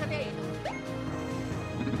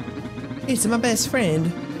 It's my best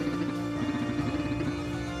friend.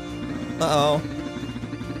 Uh-oh.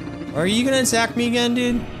 Are you gonna attack me again,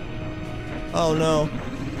 dude? Oh no.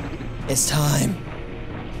 It's time.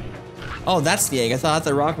 Oh, that's the egg. I thought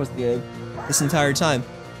the rock was the egg this entire time.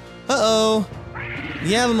 Uh-oh.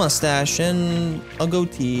 You have a mustache and a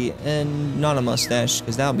goatee and not a mustache,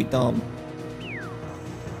 because that would be dumb.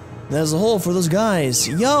 There's a hole for those guys.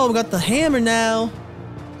 Yo, we got the hammer now.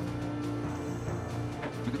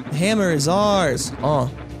 The hammer is ours. Oh.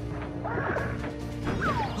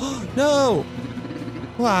 No.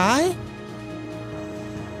 Why?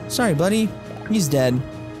 Sorry, buddy. He's dead.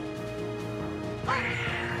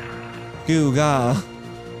 Googa.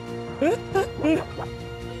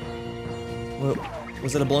 What,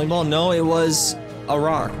 was it a bowling ball? No, it was a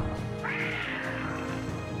rock.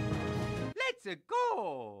 Let's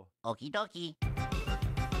go. Okie dokie.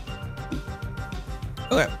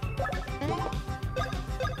 Okay.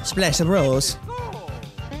 Splash of rose.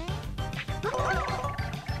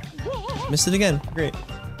 Missed it again. Great.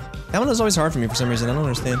 That one was always hard for me for some reason. I don't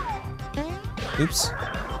understand. Oops.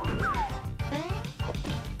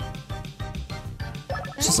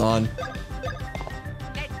 It's just odd.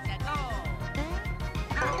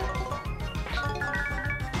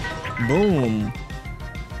 Boom.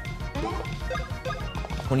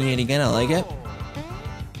 28 again. I like it.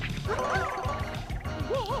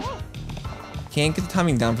 Can't get the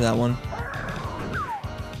timing down for that one.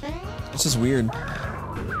 It's just weird.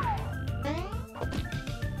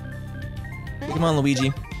 Come on,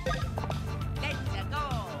 Luigi.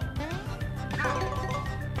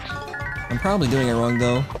 I'm probably doing it wrong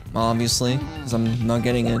though, obviously, because I'm not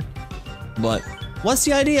getting it. But what's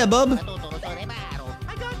the idea, bub?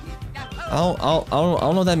 I don't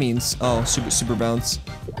know what that means. Oh, super bounce.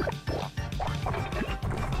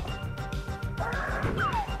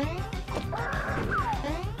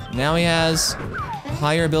 Now he has a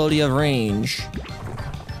higher ability of range.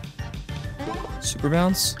 Super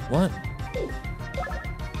bounce? What?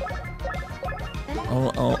 I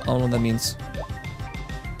don't know what that means.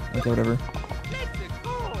 Okay, whatever.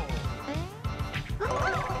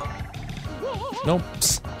 Nope.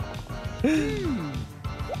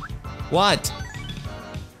 What?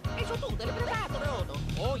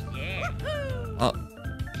 Oh yeah. Oh.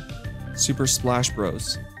 Super Splash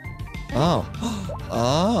Bros. Oh.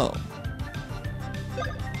 Oh.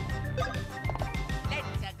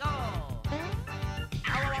 Let's go.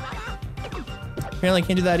 Apparently I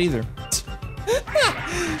can't do that either.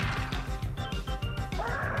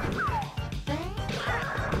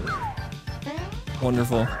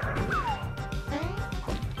 Wonderful.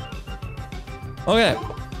 Okay.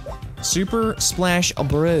 Super Splash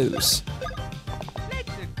Bros.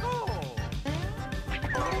 Let's go.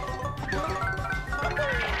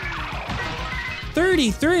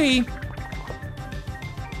 33?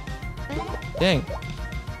 Dang.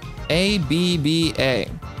 A-B-B-A.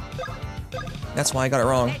 That's why I got it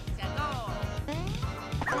wrong.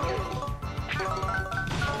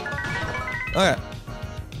 Okay.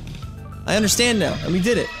 I understand now, and we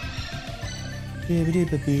did it. Hey, we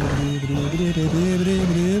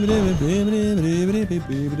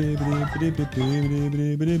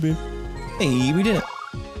did it.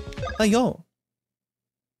 Hey, yo.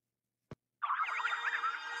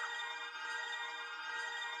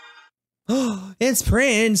 It's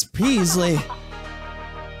Prince Peasley.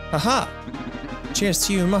 Haha. Cheers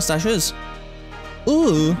to your mustaches.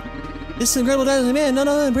 Ooh. This incredible dazzling man, none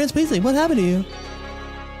other than Prince Peasley. What happened to you?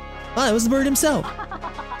 Ah, it was the bird himself.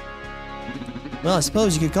 Well, I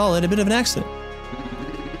suppose you could call it a bit of an accident.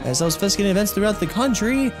 As I was investigating events throughout the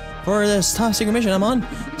country for this top secret mission I'm on,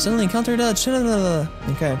 I suddenly encountered a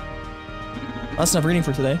okay. That's enough reading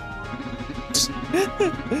for today.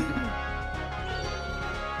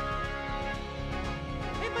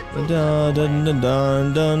 Dun, dun, dun,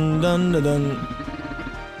 dun, dun, dun, dun, dun.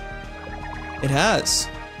 It has.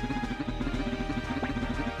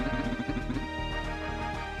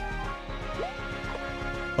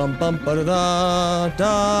 Bum bum ba da da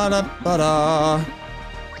da da ba da.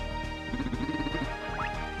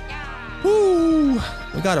 Woo!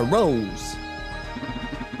 We got a rose.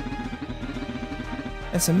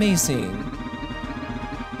 That's amazing.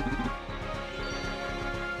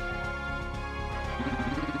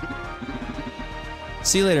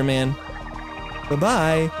 See you later, man.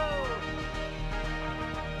 Bye-bye.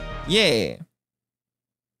 Yeah.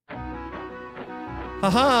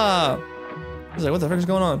 Haha. He's like, what the frick is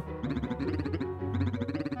going on?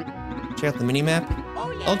 Check out the mini map.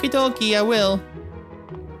 Oh Okie dokie, I will.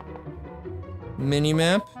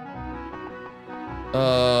 Minimap.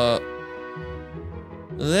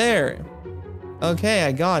 There. Okay,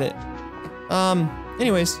 I got it.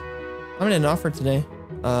 Anyways, I'm gonna end off for today.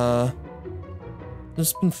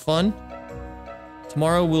 This has been fun.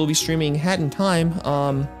 Tomorrow we'll be streaming Hat in Time.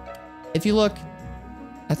 If you look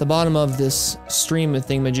at the bottom of this stream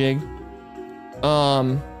thingamajig,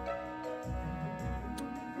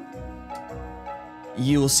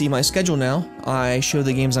 you will see my schedule now. I show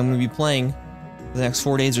the games I'm going to be playing for the next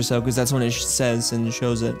 4 days or so, because that's when it says and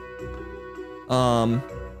shows it.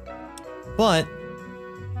 But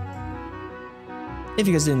if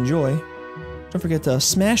you guys did enjoy, don't forget to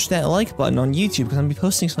smash that like button on YouTube, because I'm going to be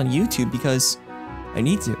posting this on YouTube because I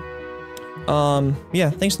need to. Yeah,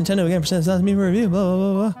 thanks Nintendo again for sending this out to me for review, blah,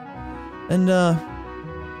 blah, blah, blah. And,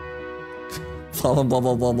 blah, blah, blah,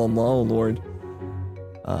 blah, blah, blah, blah, oh lord.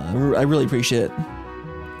 I really appreciate it.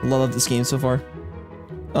 Love this game so far.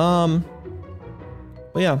 But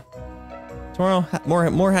yeah. Tomorrow,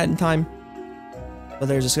 more Hat in Time. But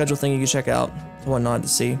there's a schedule thing you can check out to whatnot to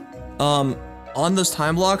see. On those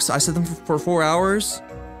time blocks, I set them for 4 hours,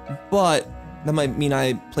 but that might mean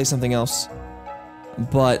I play something else.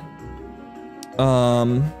 But,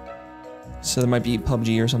 so there might be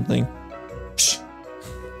PUBG or something.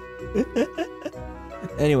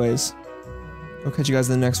 Anyways, I'll catch you guys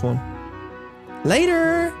in the next one.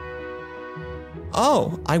 Later!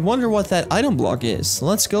 Oh, I wonder what that item block is.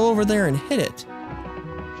 Let's go over there and hit it.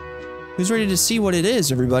 Who's ready to see what it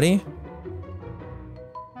is, everybody?